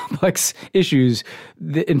incredibly complex issues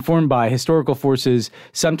informed by historical forces.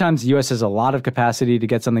 Sometimes the U.S. has a lot of capacity to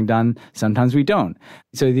get something done. Sometimes we don't.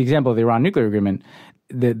 So the example of the Iran nuclear agreement,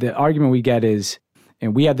 the argument we get is,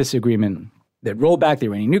 and we had this agreement that rolled back the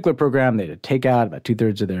Iranian nuclear program. They had to take out about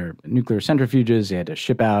 2/3 of their nuclear centrifuges. They had to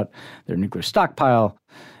ship out their nuclear stockpile.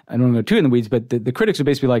 I don't want to go too in the weeds, but the critics are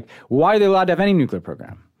basically like, why are they allowed to have any nuclear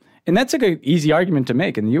program? And that's like an easy argument to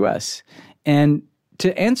make in the U.S. And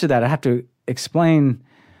to answer that, I have to explain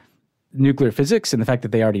nuclear physics and the fact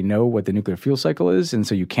that they already know what the nuclear fuel cycle is, and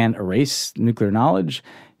so you can't erase nuclear knowledge.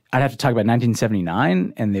 I'd have to talk about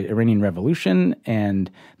 1979 and the Iranian Revolution,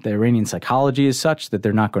 and the Iranian psychology is such that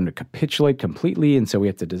they're not going to capitulate completely, and so we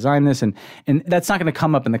have to design this, and that's not going to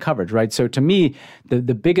come up in the coverage, right? So to me, the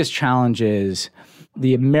biggest challenge is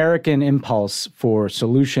the American impulse for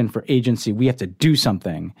solution, for agency. We have to do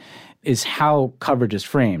something, is how coverage is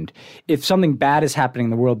framed. If something bad is happening in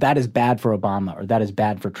the world, that is bad for Obama or that is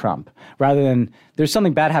bad for Trump. Rather than there's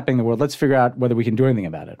something bad happening in the world, let's figure out whether we can do anything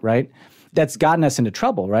about it, right? That's gotten us into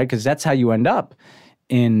trouble, right? Because that's how you end up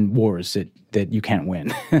in wars that you can't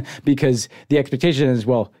win. Because the expectation is,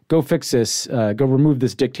 well, go fix this, go remove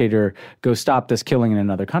this dictator, go stop this killing in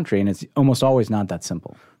another country. And it's almost always not that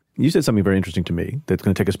simple. You said something very interesting to me that's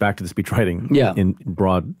going to take us back to the speech writing in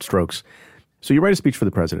broad strokes. So you write a speech for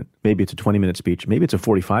the president. Maybe it's a 20-minute speech. Maybe it's a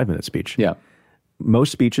 45-minute speech. Yeah.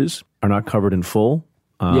 Most speeches are not covered in full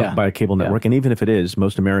by a cable network. And even if it is,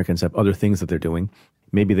 most Americans have other things that they're doing.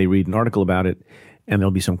 Maybe they read an article about it, and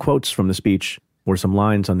there'll be some quotes from the speech or some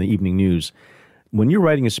lines on the evening news. When you're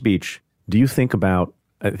writing a speech, do you think about,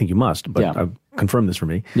 I think you must, but confirm this for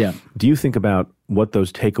me. Yeah. Do you think about what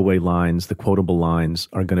those takeaway lines, the quotable lines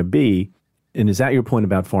are going to be? And is that your point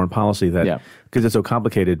about foreign policy, that because it's so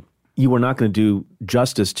complicated, you are not going to do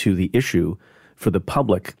justice to the issue for the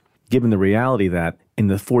public, given the reality that in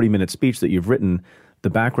the 40-minute speech that you've written, the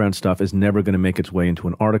background stuff is never going to make its way into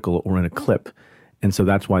an article or in a clip. And so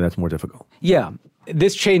that's why that's more difficult. Yeah.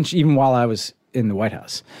 This changed even while I was in the White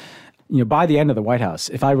House. You know, by the end of the White House,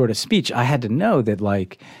 if I wrote a speech, I had to know that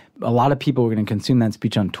like a lot of people were going to consume that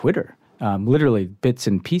speech on Twitter, literally bits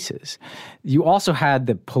and pieces. You also had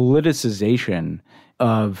the politicization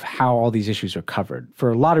of how all these issues are covered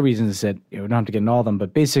for a lot of reasons that we don't have to get into all of them,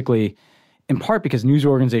 but basically in part because news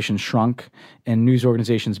organizations shrunk and news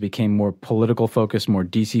organizations became more political focused, more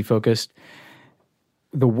DC focused.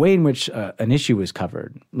 The way in which an issue was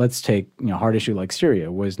covered, let's take a hard issue like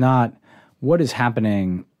Syria, was not what is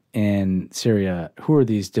happening in Syria, who are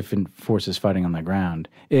these different forces fighting on the ground.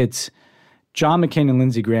 It's John McCain and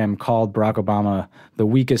Lindsey Graham called Barack Obama the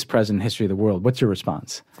weakest president in the history of the world. What's your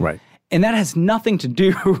response? Right. And that has nothing to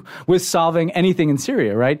do with solving anything in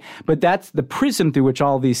Syria, right? But that's the prism through which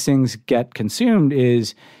all these things get consumed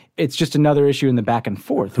is it's just another issue in the back and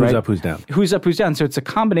forth, right? Who's up, who's down? Who's up, who's down. So it's a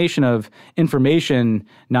combination of information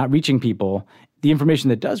not reaching people. The information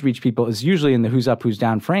that does reach people is usually in the who's up, who's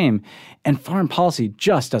down frame. And foreign policy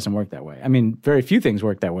just doesn't work that way. I mean, very few things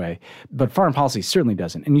work that way, but foreign policy certainly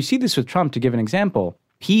doesn't. And you see this with Trump, to give an example.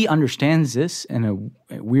 He understands this in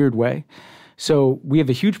a weird way. So we have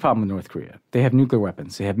a huge problem with North Korea. They have nuclear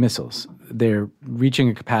weapons. They have missiles. They're reaching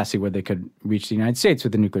a capacity where they could reach the United States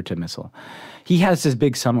with a nuclear-tipped missile. He has this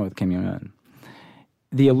big summit with Kim Jong-un.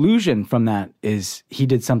 The illusion from that is he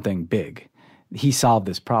did something big. He solved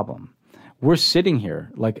this problem. We're sitting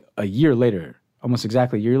here like a year later, almost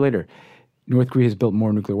exactly a year later. North Korea has built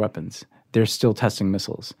more nuclear weapons. They're still testing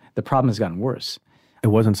missiles. The problem has gotten worse. It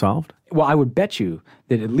wasn't solved? Well, I would bet you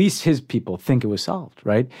that at least his people think it was solved,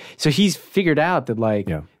 right? So he's figured out that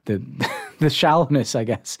the shallowness, I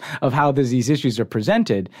guess, of how these issues are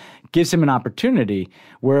presented gives him an opportunity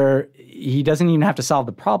where he doesn't even have to solve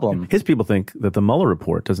the problem. His people think that the Mueller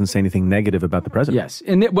report doesn't say anything negative about the president. Yes.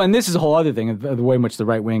 And this is a whole other thing of the way in which the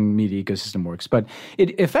right-wing media ecosystem works. But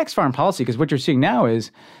it affects foreign policy because what you're seeing now is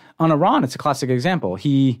on Iran, it's a classic example.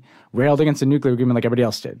 He railed against the nuclear agreement like everybody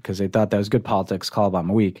else did because they thought that was good politics, call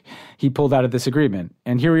Obama weak. He pulled out of this agreement.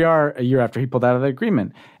 And here we are a year after he pulled out of the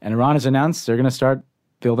agreement. And Iran has announced they're going to start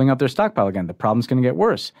building up their stockpile again. The problem's going to get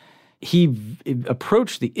worse. He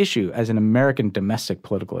approached the issue as an American domestic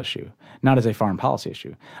political issue, not as a foreign policy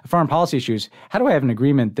issue. A foreign policy issue is, how do I have an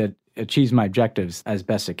agreement that achieves my objectives as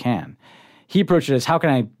best it can? He approached it as, how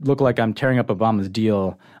can I look like I'm tearing up Obama's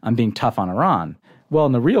deal, I'm being tough on Iran? Well,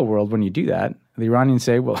 in the real world, when you do that, the Iranians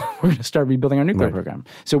say, well, we're going to start rebuilding our nuclear program.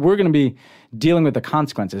 So we're going to be dealing with the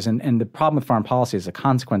consequences. And the problem with foreign policy is the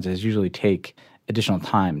consequences usually take additional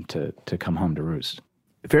time to come home to roost.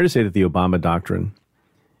 Fair to say that the Obama doctrine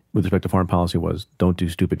with respect to foreign policy was don't do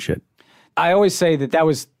stupid shit. I always say that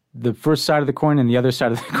was the first side of the coin, and the other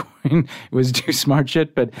side of the coin was do smart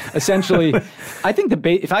shit. But essentially, I think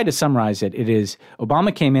if I had to summarize it, it is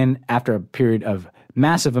Obama came in after a period of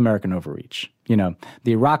massive American overreach. You know,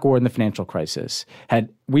 the Iraq War and the financial crisis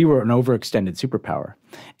we were an overextended superpower.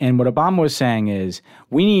 And what Obama was saying is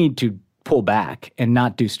we need to pull back and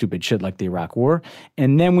not do stupid shit like the Iraq War.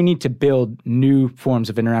 And then we need to build new forms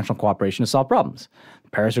of international cooperation to solve problems.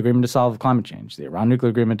 The Paris Agreement to solve climate change, the Iran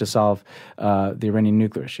nuclear agreement to solve the Iranian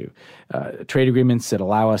nuclear issue, trade agreements that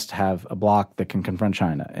allow us to have a bloc that can confront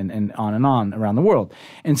China, and on around the world.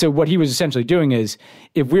 And so what he was essentially doing is,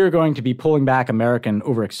 if we're going to be pulling back American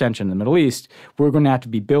overextension in the Middle East, we're going to have to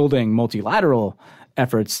be building multilateral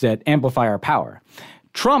efforts that amplify our power.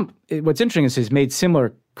 Trump, what's interesting is he's made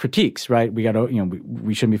similar critiques, right? We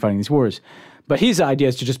shouldn't be fighting these wars. But his idea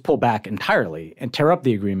is to just pull back entirely and tear up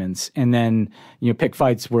the agreements and then, pick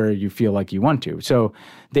fights where you feel like you want to. So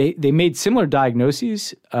they made similar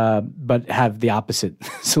diagnoses, but have the opposite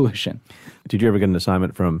solution. Did you ever get an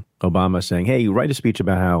assignment from Obama saying, hey, write a speech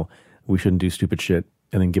about how we shouldn't do stupid shit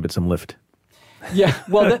and then give it some lift? Yeah,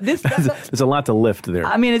 well, there's a lot to lift there.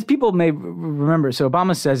 I mean, as people may remember, so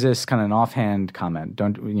Obama says this kind of an offhand comment.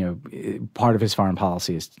 Part of his foreign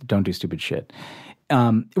policy is don't do stupid shit.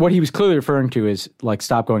 What he was clearly referring to is like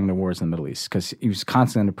stop going to wars in the Middle East, because he was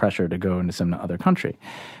constantly under pressure to go into some other country.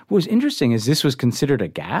 What was interesting is this was considered a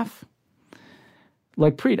gaffe.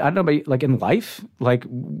 Like, Preet, I don't know about, like, in life, like,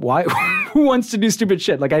 why? Who wants to do stupid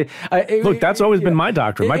shit? Like, look, that's always been my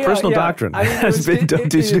doctrine. My personal doctrine has been don't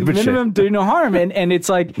do stupid shit. Minimum, do no harm. And it's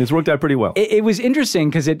like... It's worked out pretty well. It was interesting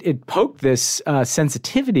because it poked this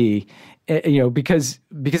sensitivity, because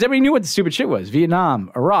everybody knew what the stupid shit was.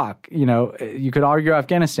 Vietnam, Iraq, you could argue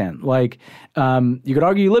Afghanistan. Like, you could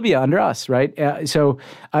argue Libya under us, right? So,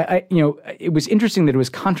 it was interesting that it was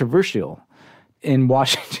controversial in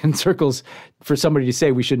Washington circles for somebody to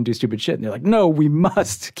say we shouldn't do stupid shit. And they're like, no, we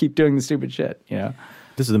must keep doing the stupid shit.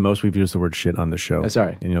 This is the most we've used the word shit on the show.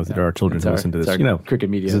 Sorry. And, there are children who listen to this. Sorry. Cricket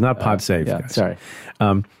media. This is not pod safe, guys. Sorry.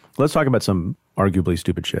 Let's talk about some arguably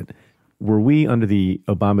stupid shit. Were we, under the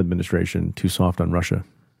Obama administration, too soft on Russia?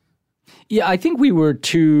 Yeah, I think we were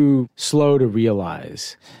too slow to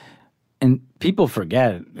realize. And people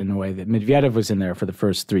forget, in a way, that Medvedev was in there for the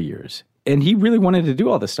first 3 years. And he really wanted to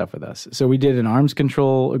do all this stuff with us. So we did an arms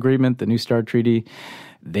control agreement, the New START Treaty.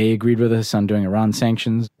 They agreed with us on doing Iran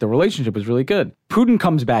sanctions. The relationship was really good. Putin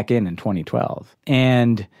comes back in 2012,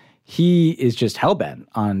 and he is just hellbent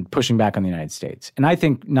on pushing back on the United States. And I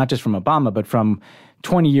think not just from Obama, but from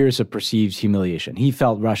 20 years of perceived humiliation. He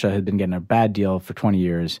felt Russia had been getting a bad deal for 20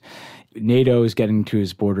 years. NATO is getting to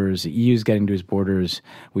his borders. The EU is getting to his borders.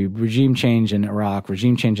 We regime change in Iraq,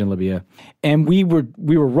 regime change in Libya. And we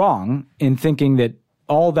were wrong in thinking that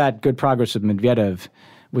all that good progress with Medvedev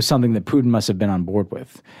was something that Putin must have been on board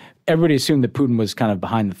with. everybody assumed that Putin was kind of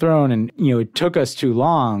behind the throne. And, it took us too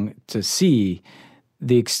long to see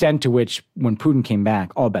the extent to which when Putin came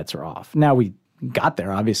back, all bets are off. Now we got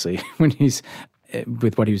there, obviously,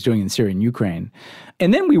 with what he was doing in Syria and Ukraine.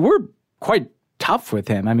 And then we were quite tough with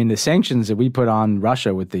him. I mean, the sanctions that we put on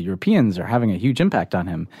Russia with the Europeans are having a huge impact on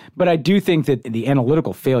him. But I do think that the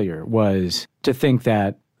analytical failure was to think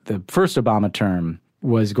that the first Obama term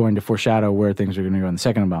was going to foreshadow where things are going to go in the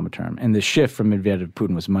second Obama term. And the shift from Medvedev to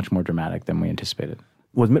Putin was much more dramatic than we anticipated.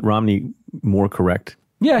 Was Mitt Romney more correct?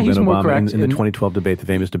 Yeah, he's than more Obama correct. in the 2012 debate, the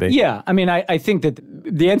famous debate? Yeah. I mean, I think that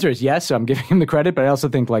the answer is yes, so I'm giving him the credit, but I also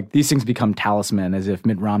think these things become talisman, as if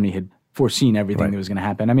Mitt Romney had foreseen everything that was going to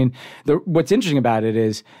happen. I mean, what's interesting about it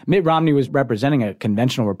is Mitt Romney was representing a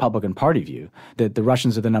conventional Republican Party view that the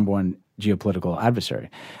Russians are the number one geopolitical adversary.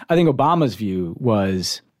 I think Obama's view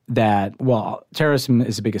was that, terrorism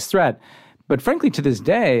is the biggest threat. But frankly, to this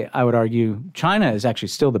day, I would argue China is actually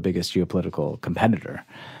still the biggest geopolitical competitor.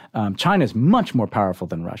 China is much more powerful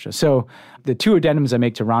than Russia. So the two addendums I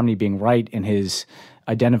make to Romney being right in his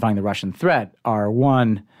identifying the Russian threat are,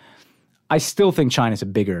 one, I still think China's a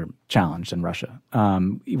bigger challenge than Russia,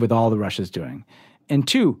 with all the Russia's doing. And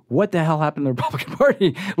two, what the hell happened to the Republican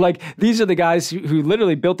Party? These are the guys who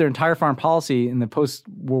literally built their entire foreign policy in the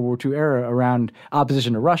post-World War II era around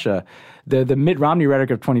opposition to Russia. The Mitt Romney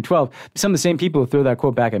rhetoric of 2012, some of the same people who throw that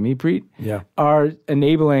quote back at me, Preet, are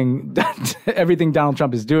enabling everything Donald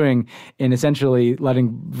Trump is doing in essentially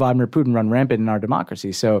letting Vladimir Putin run rampant in our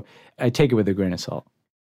democracy. So I take it with a grain of salt.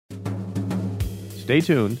 Stay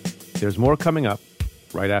tuned. There's more coming up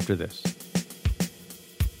right after this.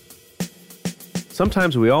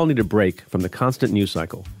 Sometimes we all need a break from the constant news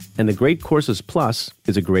cycle, and the Great Courses Plus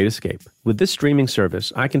is a great escape. With this streaming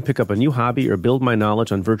service, I can pick up a new hobby or build my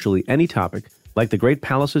knowledge on virtually any topic, like the great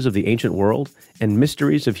palaces of the ancient world and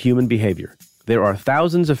mysteries of human behavior. There are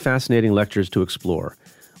thousands of fascinating lectures to explore,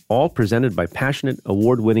 all presented by passionate,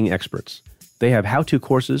 award-winning experts. They have how-to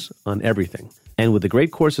courses on everything. And with the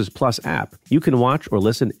Great Courses Plus app, you can watch or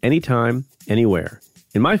listen anytime, anywhere.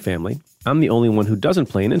 In my family, I'm the only one who doesn't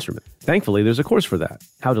play an instrument. Thankfully, there's a course for that,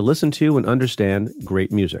 how to listen to and understand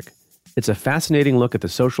great music. It's a fascinating look at the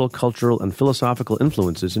social, cultural, and philosophical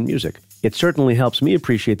influences in music. It certainly helps me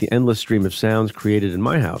appreciate the endless stream of sounds created in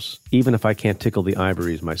my house, even if I can't tickle the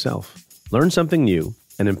ivories myself. Learn something new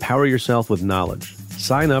and empower yourself with knowledge.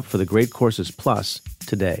 Sign up for the Great Courses Plus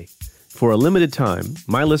today. For a limited time,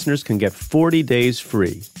 my listeners can get 40 days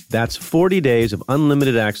free. That's 40 days of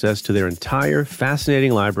unlimited access to their entire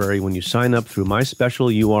fascinating library when you sign up through my special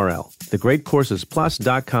URL,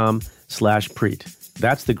 thegreatcoursesplus.com/Preet.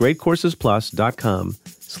 That's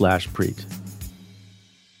thegreatcoursesplus.com/Preet.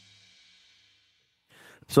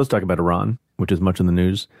 So let's talk about Iran, which is much in the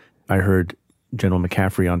news. I heard General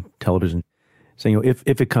McCaffrey on television saying,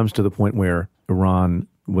 if it comes to the point where Iran,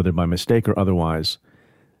 whether by mistake or otherwise,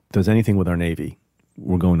 does anything with our Navy,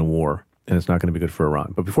 we're going to war, and it's not going to be good for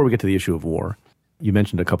Iran. But before we get to the issue of war, you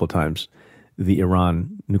mentioned a couple of times the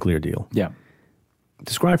Iran nuclear deal. Yeah.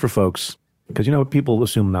 Describe for folks, because people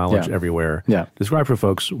assume knowledge everywhere. Yeah. Describe for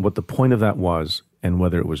folks what the point of that was and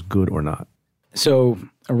whether it was good or not. So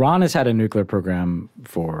Iran has had a nuclear program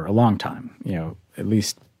for a long time, at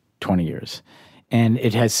least 20 years. And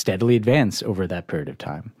it has steadily advanced over that period of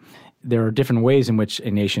time. There are different ways in which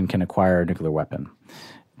a nation can acquire a nuclear weapon.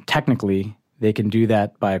 Technically, they can do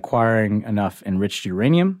that by acquiring enough enriched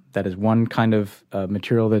uranium. That is one kind of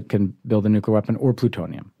material that can build a nuclear weapon, or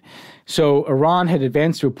plutonium. So Iran had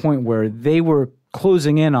advanced to a point where they were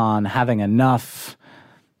closing in on having enough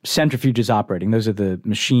centrifuges operating. Those are the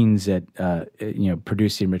machines that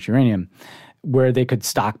produce the enriched uranium, where they could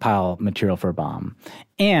stockpile material for a bomb.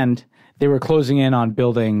 And they were closing in on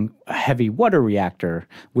building a heavy water reactor,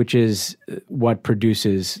 which is what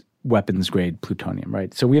produces weapons-grade plutonium,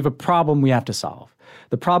 right? So we have a problem we have to solve.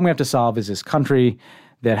 The problem we have to solve is this country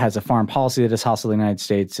that has a foreign policy that is hostile to the United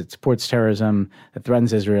States, it supports terrorism, that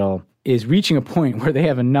threatens Israel, is reaching a point where they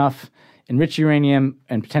have enough enriched uranium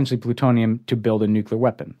and potentially plutonium to build a nuclear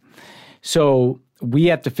weapon. So we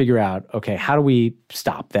have to figure out, okay, how do we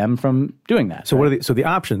stop them from doing that? So what are the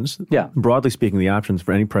options? Yeah. Broadly speaking, the options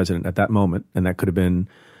for any president at that moment, and that could have been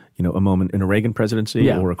a moment in a Reagan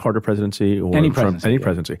presidency or a Carter presidency or any Trump, presidency,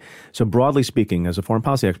 presidency. So broadly speaking, as a foreign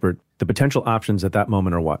policy expert, the potential options at that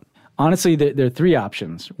moment are what? Honestly, there are three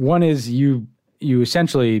options. One is you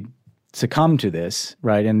essentially succumb to this,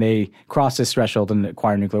 right, and they cross this threshold and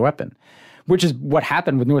acquire a nuclear weapon, which is what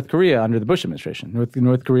happened with North Korea under the Bush administration.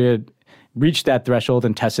 North Korea reached that threshold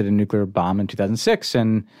and tested a nuclear bomb in 2006,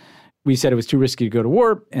 and we said it was too risky to go to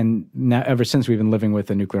war, and now ever since we've been living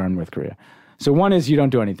with a nuclear armed North Korea. So one is you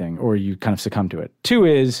don't do anything or you kind of succumb to it. Two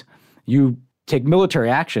is you take military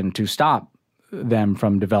action to stop them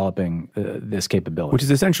from developing this capability. Which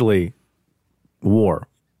is essentially war.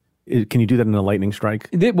 Can you do that in a lightning strike?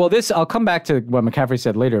 Well, I'll come back to what McCaffrey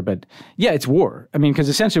said later, but yeah, it's war. I mean, because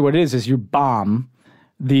essentially what it is you bomb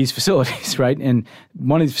these facilities, right? And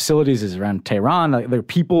one of these facilities is around Tehran. There are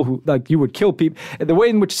people who, you would kill people. The way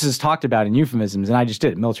in which this is talked about in euphemisms, and I just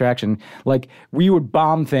did it, military action, we would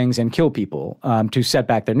bomb things and kill people to set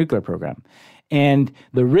back their nuclear program. And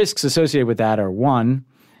the risks associated with that are, one,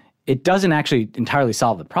 it doesn't actually entirely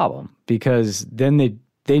solve the problem, because then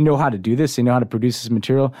they know how to do this. They know how to produce this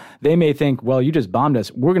material. They may think, well, you just bombed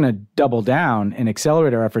us. We're going to double down and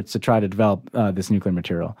accelerate our efforts to try to develop this nuclear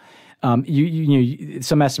material.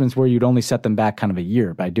 Some estimates where you'd only set them back kind of a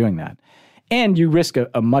year by doing that. And you risk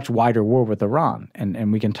a much wider war with Iran.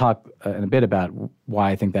 And we can talk in a bit about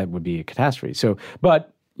why I think that would be a catastrophe.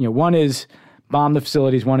 But one is bomb the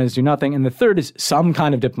facilities, one is do nothing, and the third is some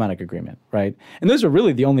kind of diplomatic agreement, right? And those are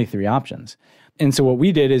really the only three options. And so what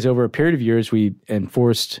we did is over a period of years, we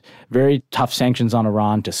enforced very tough sanctions on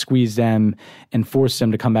Iran to squeeze them and force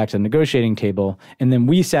them to come back to the negotiating table. And then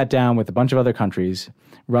we sat down with a bunch of other countries,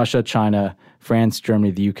 Russia, China, France,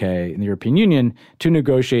 Germany, the UK, and the European Union, to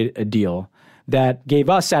negotiate a deal that gave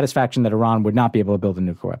us satisfaction that Iran would not be able to build a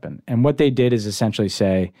nuclear weapon. And what they did is essentially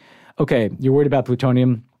say, okay, you're worried about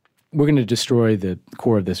plutonium. We're going to destroy the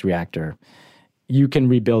core of this reactor. You can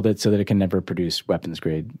rebuild it so that it can never produce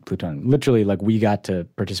weapons-grade plutonium. Literally, we got to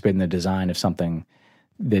participate in the design of something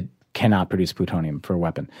that cannot produce plutonium for a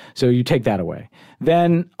weapon. So you take that away.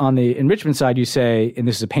 Then on the enrichment side, you say, and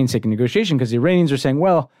this is a painstaking negotiation because the Iranians are saying,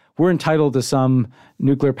 well, we're entitled to some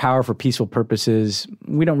nuclear power for peaceful purposes.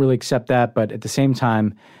 We don't really accept that, but at the same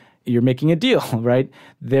time, you're making a deal, right?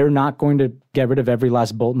 They're not going to get rid of every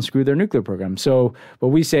last bolt and screw their nuclear program. So what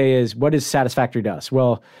we say is, what is satisfactory to us?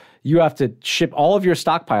 Well, you have to ship all of your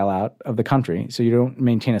stockpile out of the country, so you don't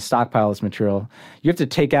maintain a stockpile of this material. You have to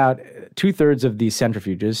take out 2/3 of these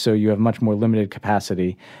centrifuges, so you have much more limited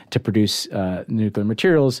capacity to produce nuclear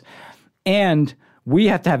materials. And we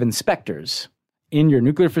have to have inspectors in your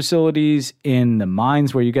nuclear facilities, in the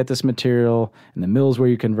mines where you get this material, in the mills where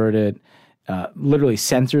you convert it, literally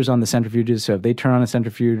sensors on the centrifuges. So if they turn on a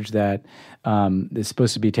centrifuge that is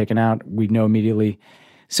supposed to be taken out, we know immediately.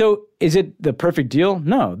 So is it the perfect deal?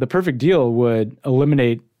 No. The perfect deal would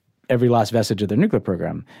eliminate every last vestige of their nuclear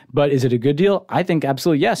program. But is it a good deal? I think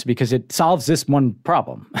absolutely yes, because it solves this one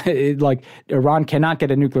problem. Iran cannot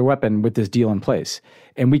get a nuclear weapon with this deal in place.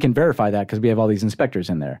 And we can verify that because we have all these inspectors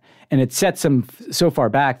in there. And it sets them so far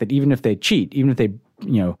back that even if they cheat, even if they,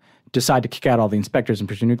 decide to kick out all the inspectors and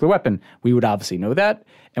pursue a nuclear weapon, we would obviously know that,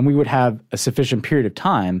 and we would have a sufficient period of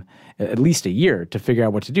time, at least a year, to figure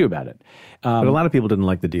out what to do about it. But a lot of people didn't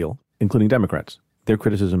like the deal, including Democrats. Their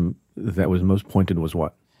criticism that was most pointed was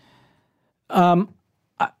what?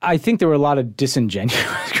 I think there were a lot of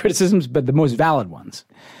disingenuous criticisms, but the most valid ones.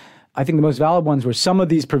 I think the most valid ones were some of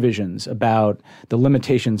these provisions about the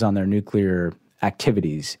limitations on their nuclear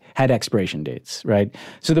activities had expiration dates, right?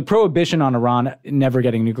 So the prohibition on Iran never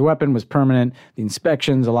getting a nuclear weapon was permanent. The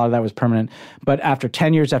inspections, a lot of that was permanent. But after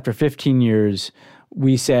 10 years, after 15 years,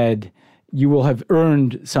 we said, you will have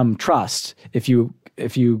earned some trust if you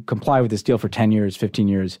comply with this deal for 10 years, 15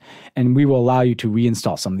 years, and we will allow you to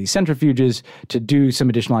reinstall some of these centrifuges to do some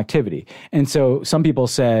additional activity. And so some people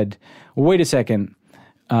said, well, wait a second,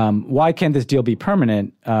 why can't this deal be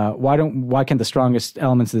permanent? Why can't the strongest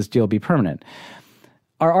elements of this deal be permanent?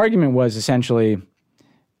 Our argument was essentially,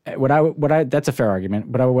 that's a fair argument,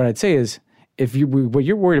 but what I'd say is, what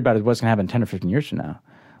you're worried about is what's going to happen 10 or 15 years from now.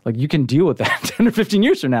 You can deal with that 10 or 15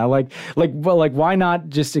 years from now. Why not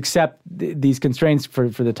just accept these constraints for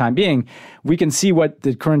the time being? We can see what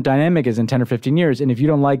the current dynamic is in 10 or 15 years. And if you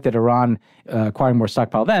don't like that Iran acquiring more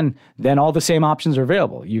stockpile then all the same options are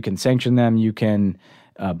available. You can sanction them. You can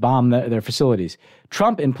bomb their facilities.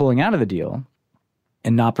 Trump, in pulling out of the deal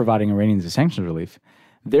and not providing Iranians a sanctions relief,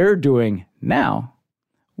 they're doing now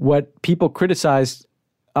what people criticized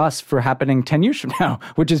us for happening 10 years from now,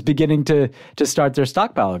 which is beginning to start their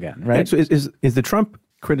stockpile again, right? So is the Trump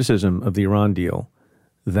criticism of the Iran deal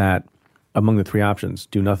that among the three options,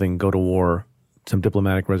 do nothing, go to war, some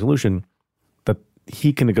diplomatic resolution, that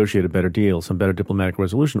he can negotiate a better deal, some better diplomatic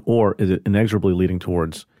resolution, or is it inexorably leading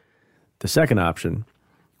towards the second option,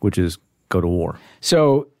 which is go to war?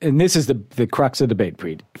 So, and this is the crux of the debate,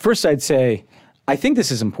 Preet. First, I'd say, I think this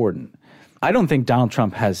is important. I don't think Donald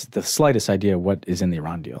Trump has the slightest idea what is in the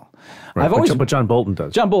Iran deal. Right. But John Bolton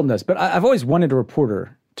does. John Bolton does. But I've always wanted a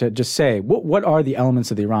reporter to just say, what are the elements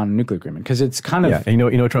of the Iran nuclear agreement? Because it's kind of... Yeah, and you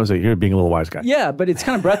know what Trump said? You're being a little wise guy. Yeah, but it's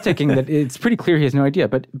kind of breathtaking that it's pretty clear he has no idea.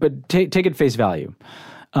 But take it face value.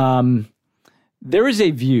 There is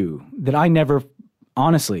a view that I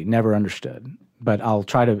honestly never understood, but I'll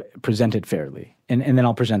try to present it fairly, and then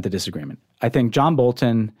I'll present the disagreement. I think John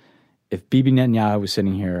Bolton, if Bibi Netanyahu was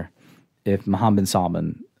sitting here, if Mohammed bin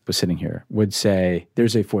Salman was sitting here, would say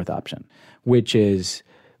there's a fourth option, which is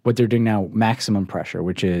what they're doing now, maximum pressure,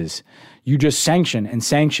 which is you just sanction and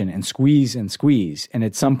squeeze, and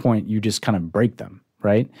at some point you just kind of break them,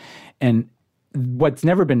 right? And what's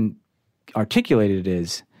never been articulated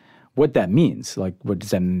is what that means. Like, what does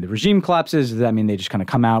that mean? The regime collapses? Does that mean they just kind of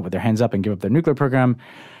come out with their hands up and give up their nuclear program?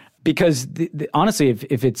 Because honestly,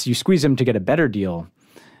 if it's you squeeze them to get a better deal,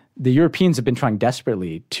 the Europeans have been trying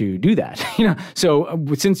desperately to do that. So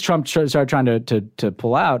since Trump started trying to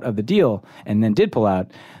pull out of the deal and then did pull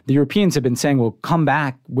out, the Europeans have been saying, well, come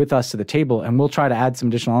back with us to the table and we'll try to add some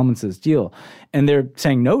additional elements to this deal. And they're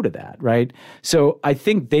saying no to that, right? So I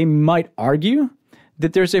think they might argue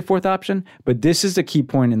that there's a fourth option, but this is the key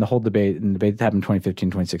point in the whole debate, in the debate that happened in 2015,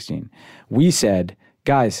 2016. We said,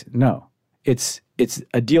 guys, no, it's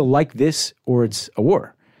a deal like this or it's a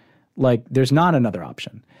war. Like, there's not another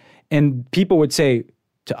option. And people would say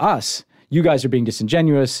to us, you guys are being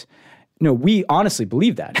disingenuous. No, we honestly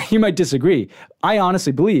believe that. You might disagree. I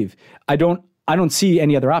honestly believe I don't see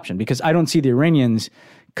any other option, because I don't see the Iranians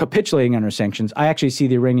capitulating under sanctions. I actually see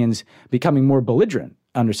the Iranians becoming more belligerent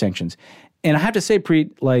under sanctions. And I have to say,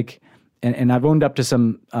 Preet, and I've owned up to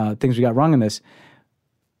some things we got wrong in this.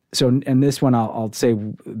 So, and this one, I'll say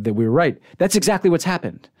that we were right. That's exactly what's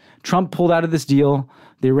happened. Trump pulled out of this deal.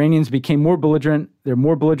 The Iranians became more belligerent. They're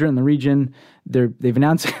more belligerent in the region. They've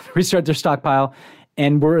announced to restart their stockpile.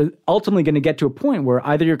 And we're ultimately going to get to a point where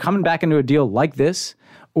either you're coming back into a deal like this,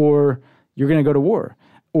 or you're going to go to war,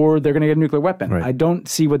 or they're going to get a nuclear weapon. Right. I don't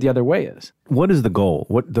see what the other way is. What is the goal?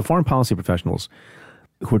 What the foreign policy professionals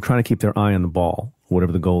who are trying to keep their eye on the ball,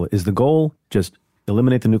 whatever the goal is the goal just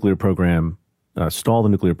eliminate the nuclear program, stall the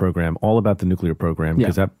nuclear program, all about the nuclear program,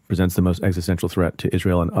 because that presents the most existential threat to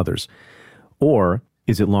Israel and others? Or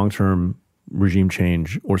is it long-term regime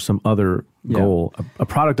change or some other goal, a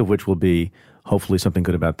product of which will be hopefully something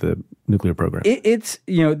good about the nuclear program? It's,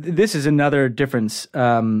 this is another difference.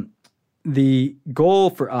 The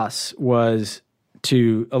goal for us was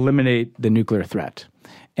to eliminate the nuclear threat.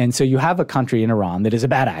 And so you have a country in Iran that is a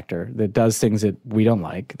bad actor, that does things that we don't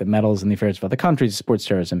like, that meddles in the affairs of other countries, supports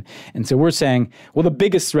terrorism. And so we're saying, well, the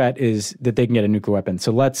biggest threat is that they can get a nuclear weapon.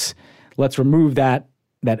 So let's remove that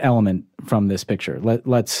element from this picture.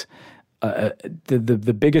 Let's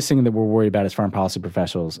the biggest thing that we're worried about as foreign policy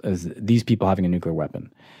professionals is these people having a nuclear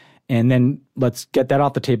weapon. And then let's get that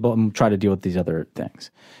off the table and try to deal with these other things.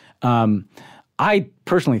 I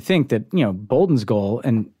personally think that, Bolton's goal,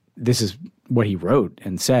 and this is what he wrote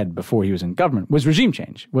and said before he was in government, was regime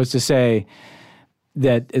change, was to say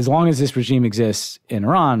that as long as this regime exists in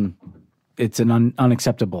Iran, it's an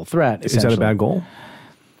unacceptable threat. Is that a bad goal?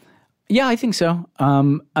 Yeah, I think so.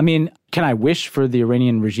 Can I wish for the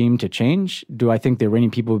Iranian regime to change? Do I think the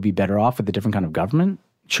Iranian people would be better off with a different kind of government?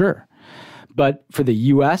 Sure. But for the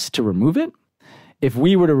U.S. to remove it, if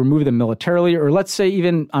we were to remove them militarily, or let's say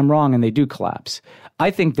even I'm wrong and they do collapse,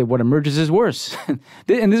 I think that what emerges is worse. And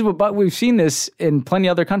this is what we've seen this in plenty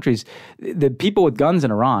of other countries. The people with guns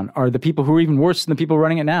in Iran are the people who are even worse than the people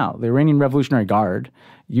running it now. The Iranian Revolutionary Guard,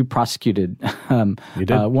 you prosecuted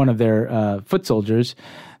one of their foot soldiers.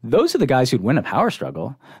 Those are the guys who'd win a power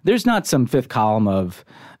struggle. There's not some fifth column of,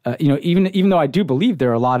 even though I do believe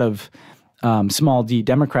there are a lot of small d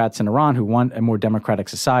Democrats in Iran who want a more democratic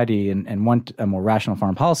society and want a more rational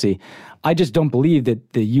foreign policy. I just don't believe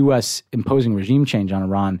that the U.S. imposing regime change on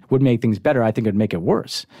Iran would make things better. I think it would make it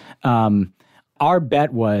worse. Our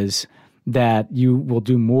bet was that you will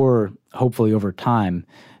do more, hopefully over time,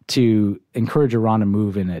 to encourage Iran to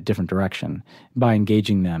move in a different direction by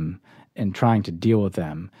engaging them and trying to deal with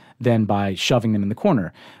them than by shoving them in the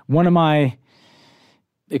corner. One of my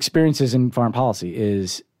experiences in foreign policy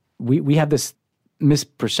is we have this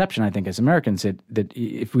misperception, I think, as Americans, that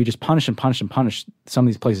if we just punish and punish and punish, some of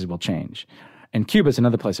these places will change. And Cuba's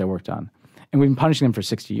another place I worked on. And we've been punishing them for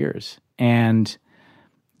 60 years. And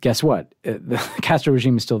guess what? The Castro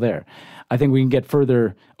regime is still there. I think we can get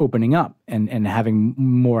further opening up and having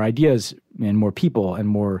more ideas and more people and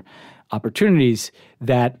more opportunities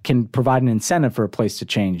that can provide an incentive for a place to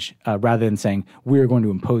change rather than saying we're going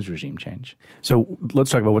to impose regime change. So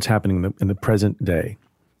let's talk about what's happening in the present day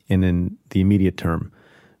and in the immediate term.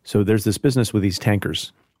 So there's this business with these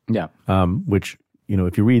tankers, which,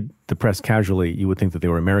 if you read the press casually, you would think that they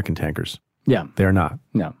were American tankers. Yeah. They're not.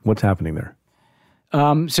 No. What's happening there?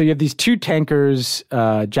 So you have these two tankers,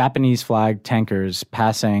 Japanese flag tankers,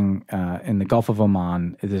 passing in the Gulf of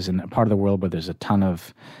Oman. It is in a part of the world where there's a ton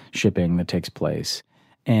of shipping that takes place.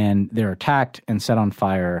 And they're attacked and set on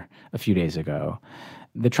fire a few days ago.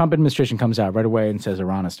 The Trump administration comes out right away and says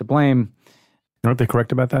Iran is to blame. Aren't they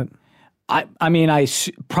correct about that? I mean,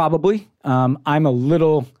 probably. I'm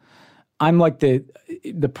like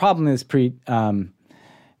the problem is,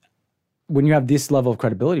 when you have this level of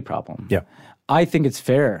credibility problem, yeah. I think it's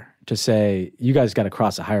fair to say you guys got to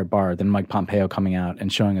cross a higher bar than Mike Pompeo coming out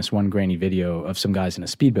and showing us one grainy video of some guys in a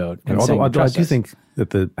speedboat. And although I do think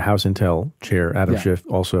that the House Intel chair, Adam Schiff,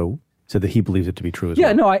 also said that he believes it to be true as well.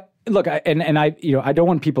 Yeah, no, I don't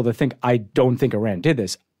want people to think I don't think Iran did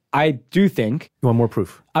this. I do think. You want more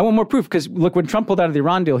proof? I want more proof because, look, when Trump pulled out of the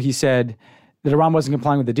Iran deal, he said that Iran wasn't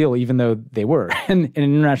complying with the deal, even though they were. And in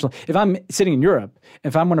international, if I'm sitting in Europe,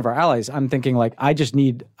 if I'm one of our allies, I'm thinking like, I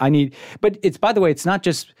need, but it's, by the way, it's not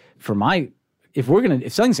just for if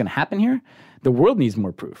something's going to happen here, the world needs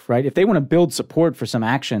more proof, right? If they want to build support for some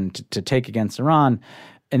action to take against Iran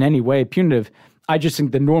in any way punitive, I just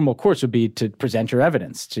think the normal course would be to present your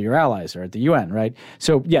evidence to your allies or at the UN, right?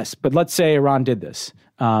 So yes, but let's say Iran did this.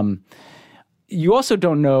 You also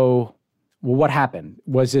don't know, well, what happened?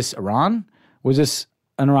 Was this Iran? Was this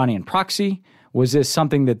an Iranian proxy? Was this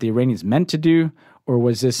something that the Iranians meant to do? Or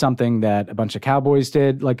was this something that a bunch of cowboys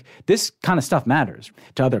did? Like, this kind of stuff matters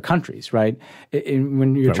to other countries, right?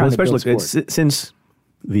 When you're trying to build support. Since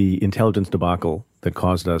the intelligence debacle that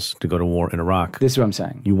caused us to go to war in Iraq. This is what I'm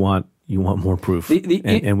saying. You want more proof.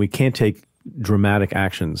 And we can't take dramatic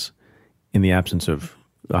actions in the absence of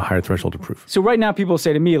a higher threshold of proof. So right now people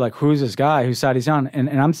say to me, like, who's this guy? Whose side he's on? And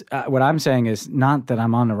I'm what I'm saying is not that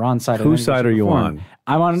I'm on Iran's side. Whose side are you on?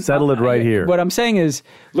 I'm on. Settle it right here. What I'm saying is,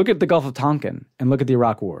 look at the Gulf of Tonkin and look at the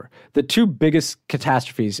Iraq War. The two biggest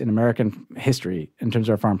catastrophes in American history in terms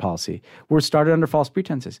of our foreign policy were started under false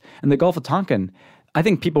pretenses. And the Gulf of Tonkin, I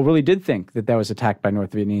think people really did think that was attacked by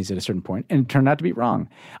North Vietnamese at a certain point, and it turned out to be wrong.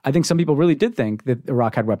 I think some people really did think that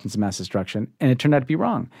Iraq had weapons of mass destruction, and it turned out to be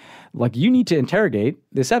wrong. Like, you need to interrogate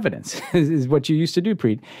this evidence, is what you used to do,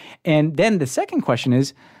 Preet. And then the second question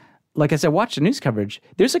is, like, as I watch the news coverage,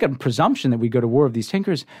 there's like a presumption that we go to war with these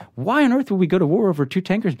tankers. Why on earth would we go to war over two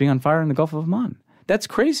tankers being on fire in the Gulf of Oman? That's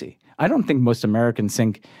crazy. I don't think most Americans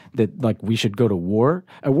think that, like, we should go to war.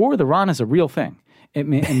 A war with Iran is a real thing.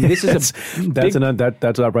 And this is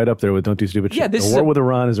that's right up there with don't do stupid shit. Yeah, war with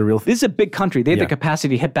Iran is a real thing. This is a big country. They have the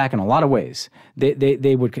capacity to hit back in a lot of ways.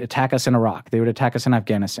 They would attack us in Iraq. They would attack us in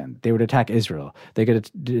Afghanistan. They would attack Israel. They could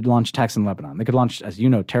launch attacks in Lebanon. They could launch, as you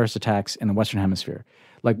know, terrorist attacks in the Western Hemisphere.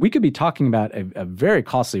 Like, we could be talking about a very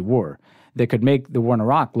costly war that could make the war in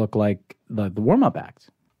Iraq look like the warm-up act.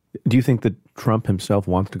 Do you think that Trump himself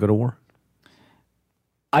wants to go to war?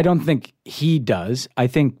 I don't think he does. I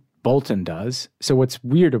think Bolton does. So what's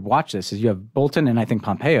weird to watch this is you have Bolton and I think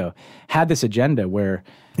Pompeo had this agenda where...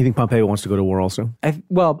 You think Pompeo wants to go to war also?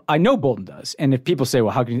 I know Bolton does. And if people say,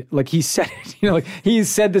 well, how can you... Like, he said it, like, he's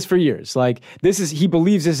said this for years. Like, he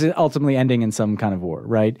believes this is ultimately ending in some kind of war,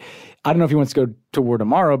 right? I don't know if he wants to go to war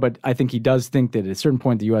tomorrow, but I think he does think that at a certain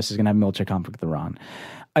point the U.S. is going to have a military conflict with Iran.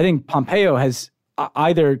 I think Pompeo has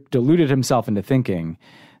either deluded himself into thinking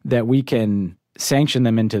that we can sanction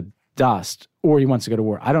them into dust, or he wants to go to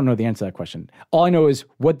war. I don't know the answer to that question. All I know is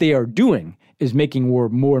what they are doing is making war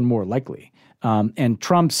more and more likely. And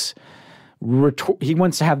Trump's, he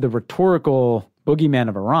wants to have the rhetorical boogeyman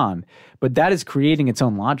of Iran, but that is creating its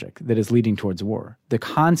own logic that is leading towards war. The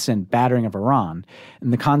constant battering of Iran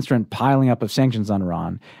and the constant piling up of sanctions on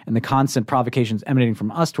Iran and the constant provocations emanating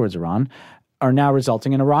from us towards Iran are now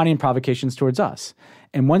resulting in Iranian provocations towards us.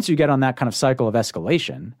 And once you get on that kind of cycle of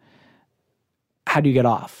escalation, how do you get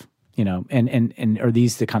off? You know, and are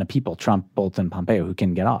these the kind of people, Trump, Bolton, Pompeo, who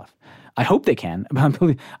can get off? I hope they can.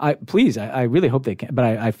 I really hope they can, but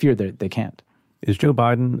I fear that they can't. Is Joe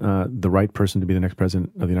Biden the right person to be the next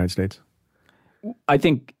president of the United States? I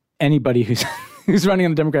think anybody who's running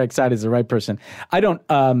on the Democratic side is the right person. I don't...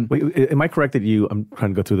 Wait, am I correct that I'm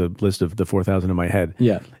trying to go through the list of the 4,000 in my head.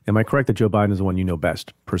 Yeah. Am I correct that Joe Biden is the one you know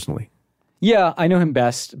best, personally? Yeah, I know him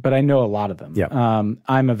best, but I know a lot of them. Yeah.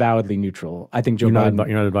 I'm avowedly neutral. I think Joe Biden...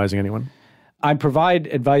 You're not advising anyone? I provide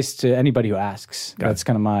advice to anybody who asks. Got That's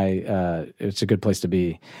kind of my... it's a good place to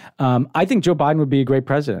be. I think Joe Biden would be a great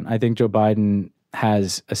president. I think Joe Biden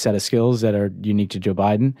has a set of skills that are unique to Joe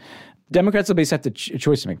Biden. Democrats will basically have a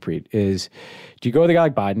choice to make, Preet, is do you go with a guy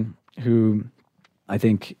like Biden, who I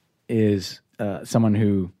think is someone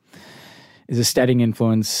who is a steadying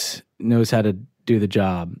influence, knows how to do the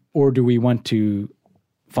job, or do we want to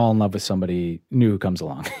fall in love with somebody new who comes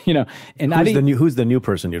along, And Who's the new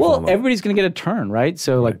person you'd fall in love with? Everybody's going to get a turn, right?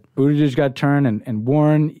 So like Buttigieg got a turn, and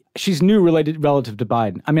Warren, she's new relative to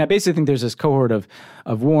Biden. I mean, I basically think there's this cohort of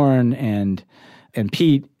Warren and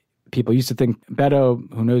Pete. People used to think Beto,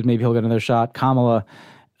 who knows, maybe he'll get another shot. Kamala,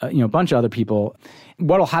 a bunch of other people.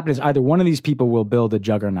 What'll happen is either one of these people will build a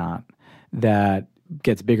juggernaut that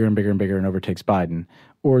gets bigger and bigger and bigger and overtakes Biden,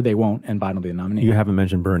 or they won't, and Biden will be the nominee. You haven't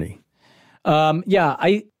mentioned Bernie.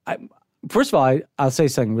 I first of all, I'll say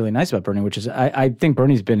something really nice about Bernie, which is I think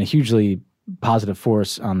Bernie's been a hugely positive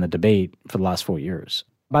force on the debate for the last 4 years.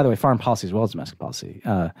 By the way, foreign policy as well as domestic policy,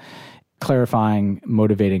 clarifying,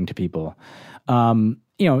 motivating to people.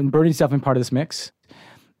 And Bernie's definitely part of this mix.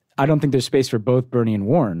 I don't think there's space for both Bernie and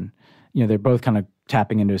Warren. They're both kind of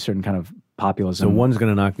tapping into a certain kind of populism. So one's going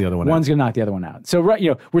to knock the other one out. One's going to knock the other one out. So,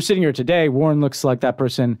 we're sitting here today. Warren looks like that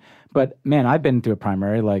person. But, man, I've been through a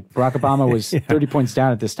primary. Like, Barack Obama was 30 points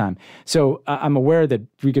down at this time. So I'm aware that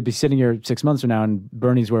we could be sitting here 6 months from now and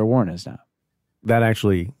Bernie's where Warren is now. That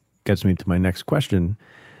actually gets me to my next question.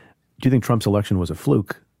 Do you think Trump's election was a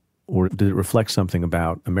fluke, or did it reflect something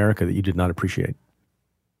about America that you did not appreciate?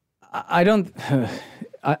 I don't.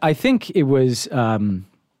 I think it was.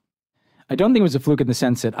 I don't think it was a fluke in the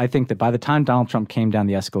sense that I think that by the time Donald Trump came down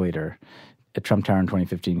the escalator at Trump Tower in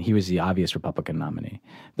 2015, he was the obvious Republican nominee.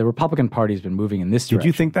 The Republican Party has been moving in this direction. Did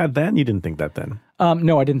you think that then? You didn't think that then?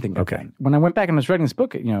 No, I didn't think that then. When I went back and was writing this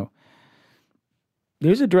book,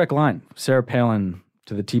 there's a direct line. Sarah Palin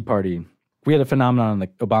to the Tea Party. We had a phenomenon in the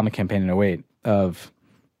Obama campaign in 2008 of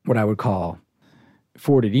what I would call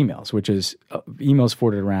forwarded emails, which is emails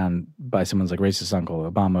forwarded around by someone's like racist uncle.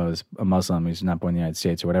 Obama is a Muslim who's not born in the United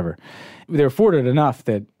States or whatever. They were forwarded enough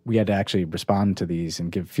that we had to actually respond to these and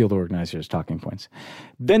give field organizers talking points.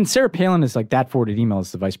 Then Sarah Palin is like that forwarded email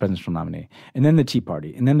is the vice presidential nominee. And then the Tea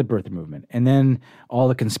Party, and then the birther movement, and then all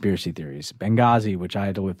the conspiracy theories, Benghazi, which I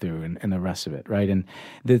had to live through, and the rest of it, right? And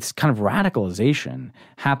this kind of radicalization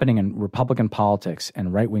happening in Republican politics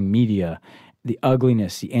and right-wing media, the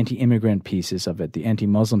ugliness, the anti-immigrant pieces of it, the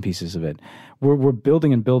anti-Muslim pieces of it. We're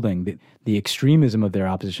building and building the extremism of their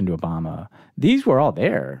opposition to Obama. These were all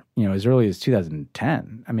there, as early as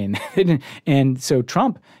 2010. I mean, and so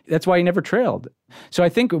Trump, that's why he never trailed. So I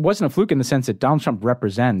think it wasn't a fluke in the sense that Donald Trump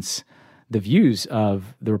represents the views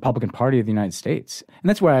of the Republican Party of the United States. And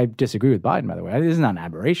that's where I disagree with Biden, by the way. This is not an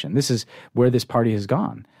aberration. This is where this party has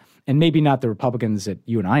gone. And maybe not the Republicans that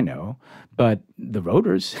you and I know, but the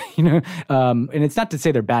voters, and it's not to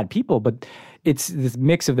say they're bad people, but it's this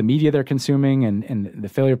mix of the media they're consuming and the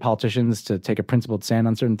failure of politicians to take a principled stand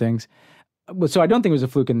on certain things. So I don't think it was a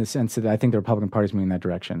fluke in the sense that I think the Republican Party is moving in that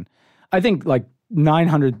direction. I think like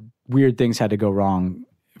 900 weird things had to go wrong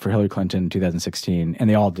for Hillary Clinton in 2016, and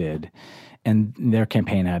they all did. And their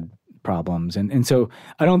campaign had problems. And so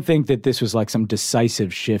I don't think that this was like some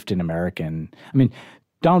decisive shift in American. I mean,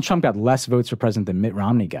 Donald Trump got less votes for president than Mitt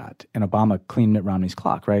Romney got, and Obama cleaned Mitt Romney's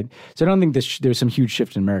clock, right? So I don't think there's some huge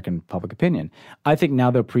shift in American public opinion. I think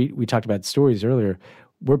now, though, we talked about stories earlier,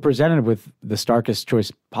 we're presented with the starkest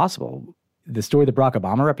choice possible. The story that Barack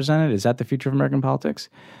Obama represented, is that the future of American politics?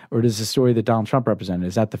 Or does the story that Donald Trump represented,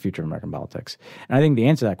 is that the future of American politics? And I think the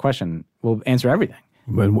answer to that question will answer everything.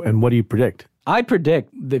 And what do you predict? I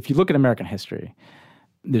predict that if you look at American history,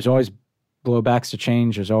 there's always blowbacks to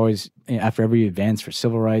change. There's always, after every advance for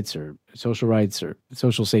civil rights or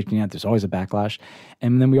social safety net, there's always a backlash.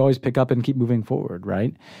 And then we always pick up and keep moving forward,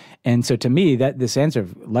 right? And so to me, that this answer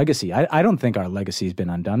of legacy, I don't think our legacy has been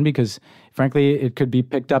undone because, frankly, it could be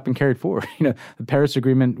picked up and carried forward. The Paris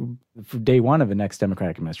Agreement, for day one of the next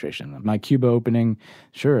Democratic administration. My Cuba opening,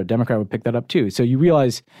 sure, a Democrat would pick that up too. So you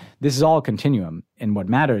realize this is all a continuum, and what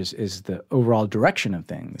matters is the overall direction of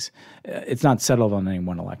things. It's not settled on any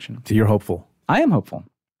one election. So you're hopeful? I am hopeful.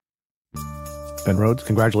 Ben Rhodes,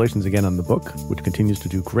 congratulations again on the book, which continues to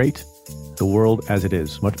do great. The World as It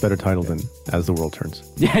Is. Much better title than As the World Turns.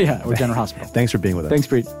 Yeah, or General Hospital. Thanks for being with us. Thanks,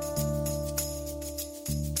 Preet.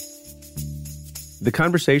 The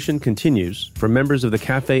conversation continues for members of the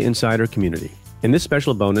Cafe Insider community. In this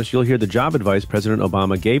special bonus, you'll hear the job advice President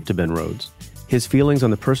Obama gave to Ben Rhodes, his feelings on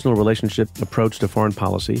the personal relationship approach to foreign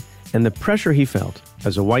policy, and the pressure he felt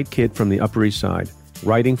as a white kid from the Upper East Side,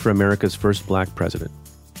 writing for America's first black president.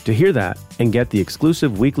 To hear that and get the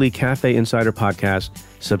exclusive weekly Cafe Insider podcast,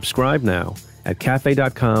 subscribe now at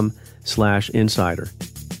cafe.com/insider.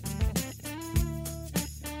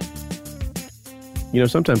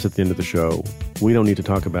 Sometimes at the end of the show, we don't need to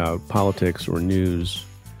talk about politics or news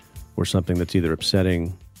or something that's either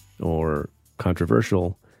upsetting or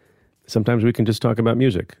controversial. Sometimes we can just talk about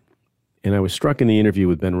music. And I was struck in the interview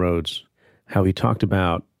with Ben Rhodes how he talked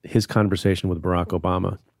about his conversation with Barack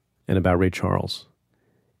Obama and about Ray Charles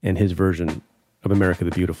and his version of America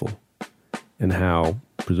the Beautiful, and how,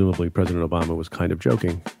 presumably, President Obama was kind of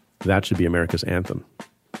joking, that should be America's anthem.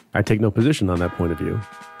 I take no position on that point of view.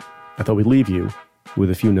 I thought we'd leave you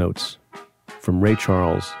with a few notes from Ray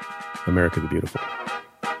Charles' America the Beautiful.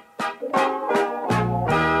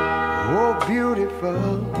 Oh,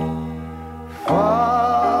 beautiful,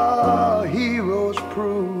 for heroes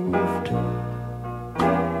proved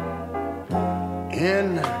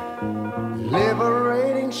in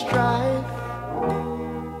liberating strife.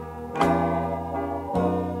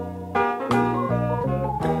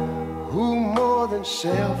 Who more than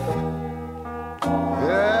self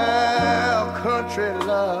their country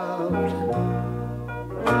loved,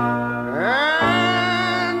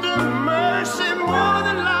 and mercy more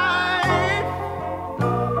than life.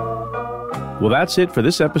 Well, that's it for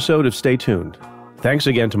this episode of Stay Tuned. Thanks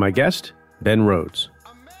again to my guest, Ben Rhodes.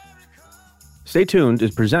 Stay Tuned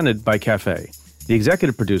is presented by Cafe. The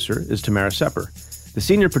executive producer is Tamara Sepper. The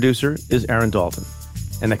senior producer is Aaron Dalton.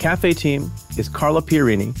 And the Cafe team is Carla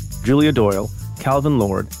Pierini, Julia Doyle, Calvin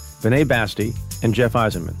Lord, Vinay Basti, and Jeff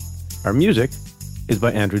Eisenman. Our music is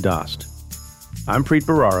by Andrew Dost. I'm Preet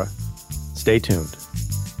Bharara. Stay tuned.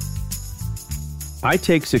 I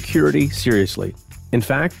take security seriously. In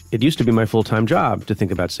fact, it used to be my full-time job to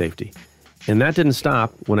think about safety. And that didn't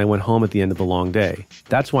stop when I went home at the end of a long day.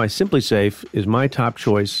 That's why SimpliSafe is my top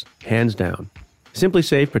choice, hands down.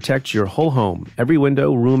 SimpliSafe protects your whole home, every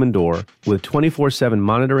window, room, and door, with 24/7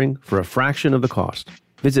 monitoring for a fraction of the cost.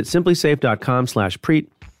 Visit simplysafe.com/Preet,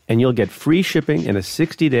 and you'll get free shipping and a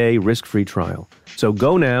 60-day risk-free trial. So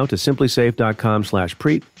go now to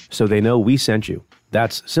simplysafe.com/Preet so they know we sent you.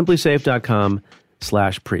 That's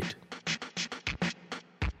simplysafe.com/Preet.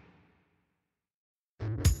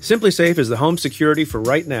 SimpliSafe is the home security for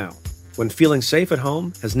right now, when feeling safe at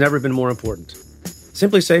home has never been more important.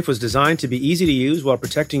 SimpliSafe was designed to be easy to use while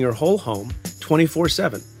protecting your whole home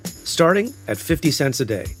 24/7, starting at 50 cents a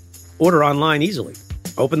day. Order online easily.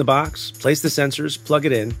 Open the box, place the sensors, plug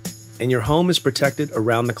it in, and your home is protected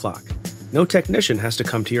around the clock. No technician has to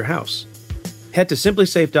come to your house. Head to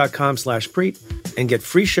simplysafe.com/Preet and get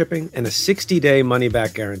free shipping and a 60-day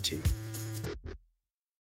money-back guarantee.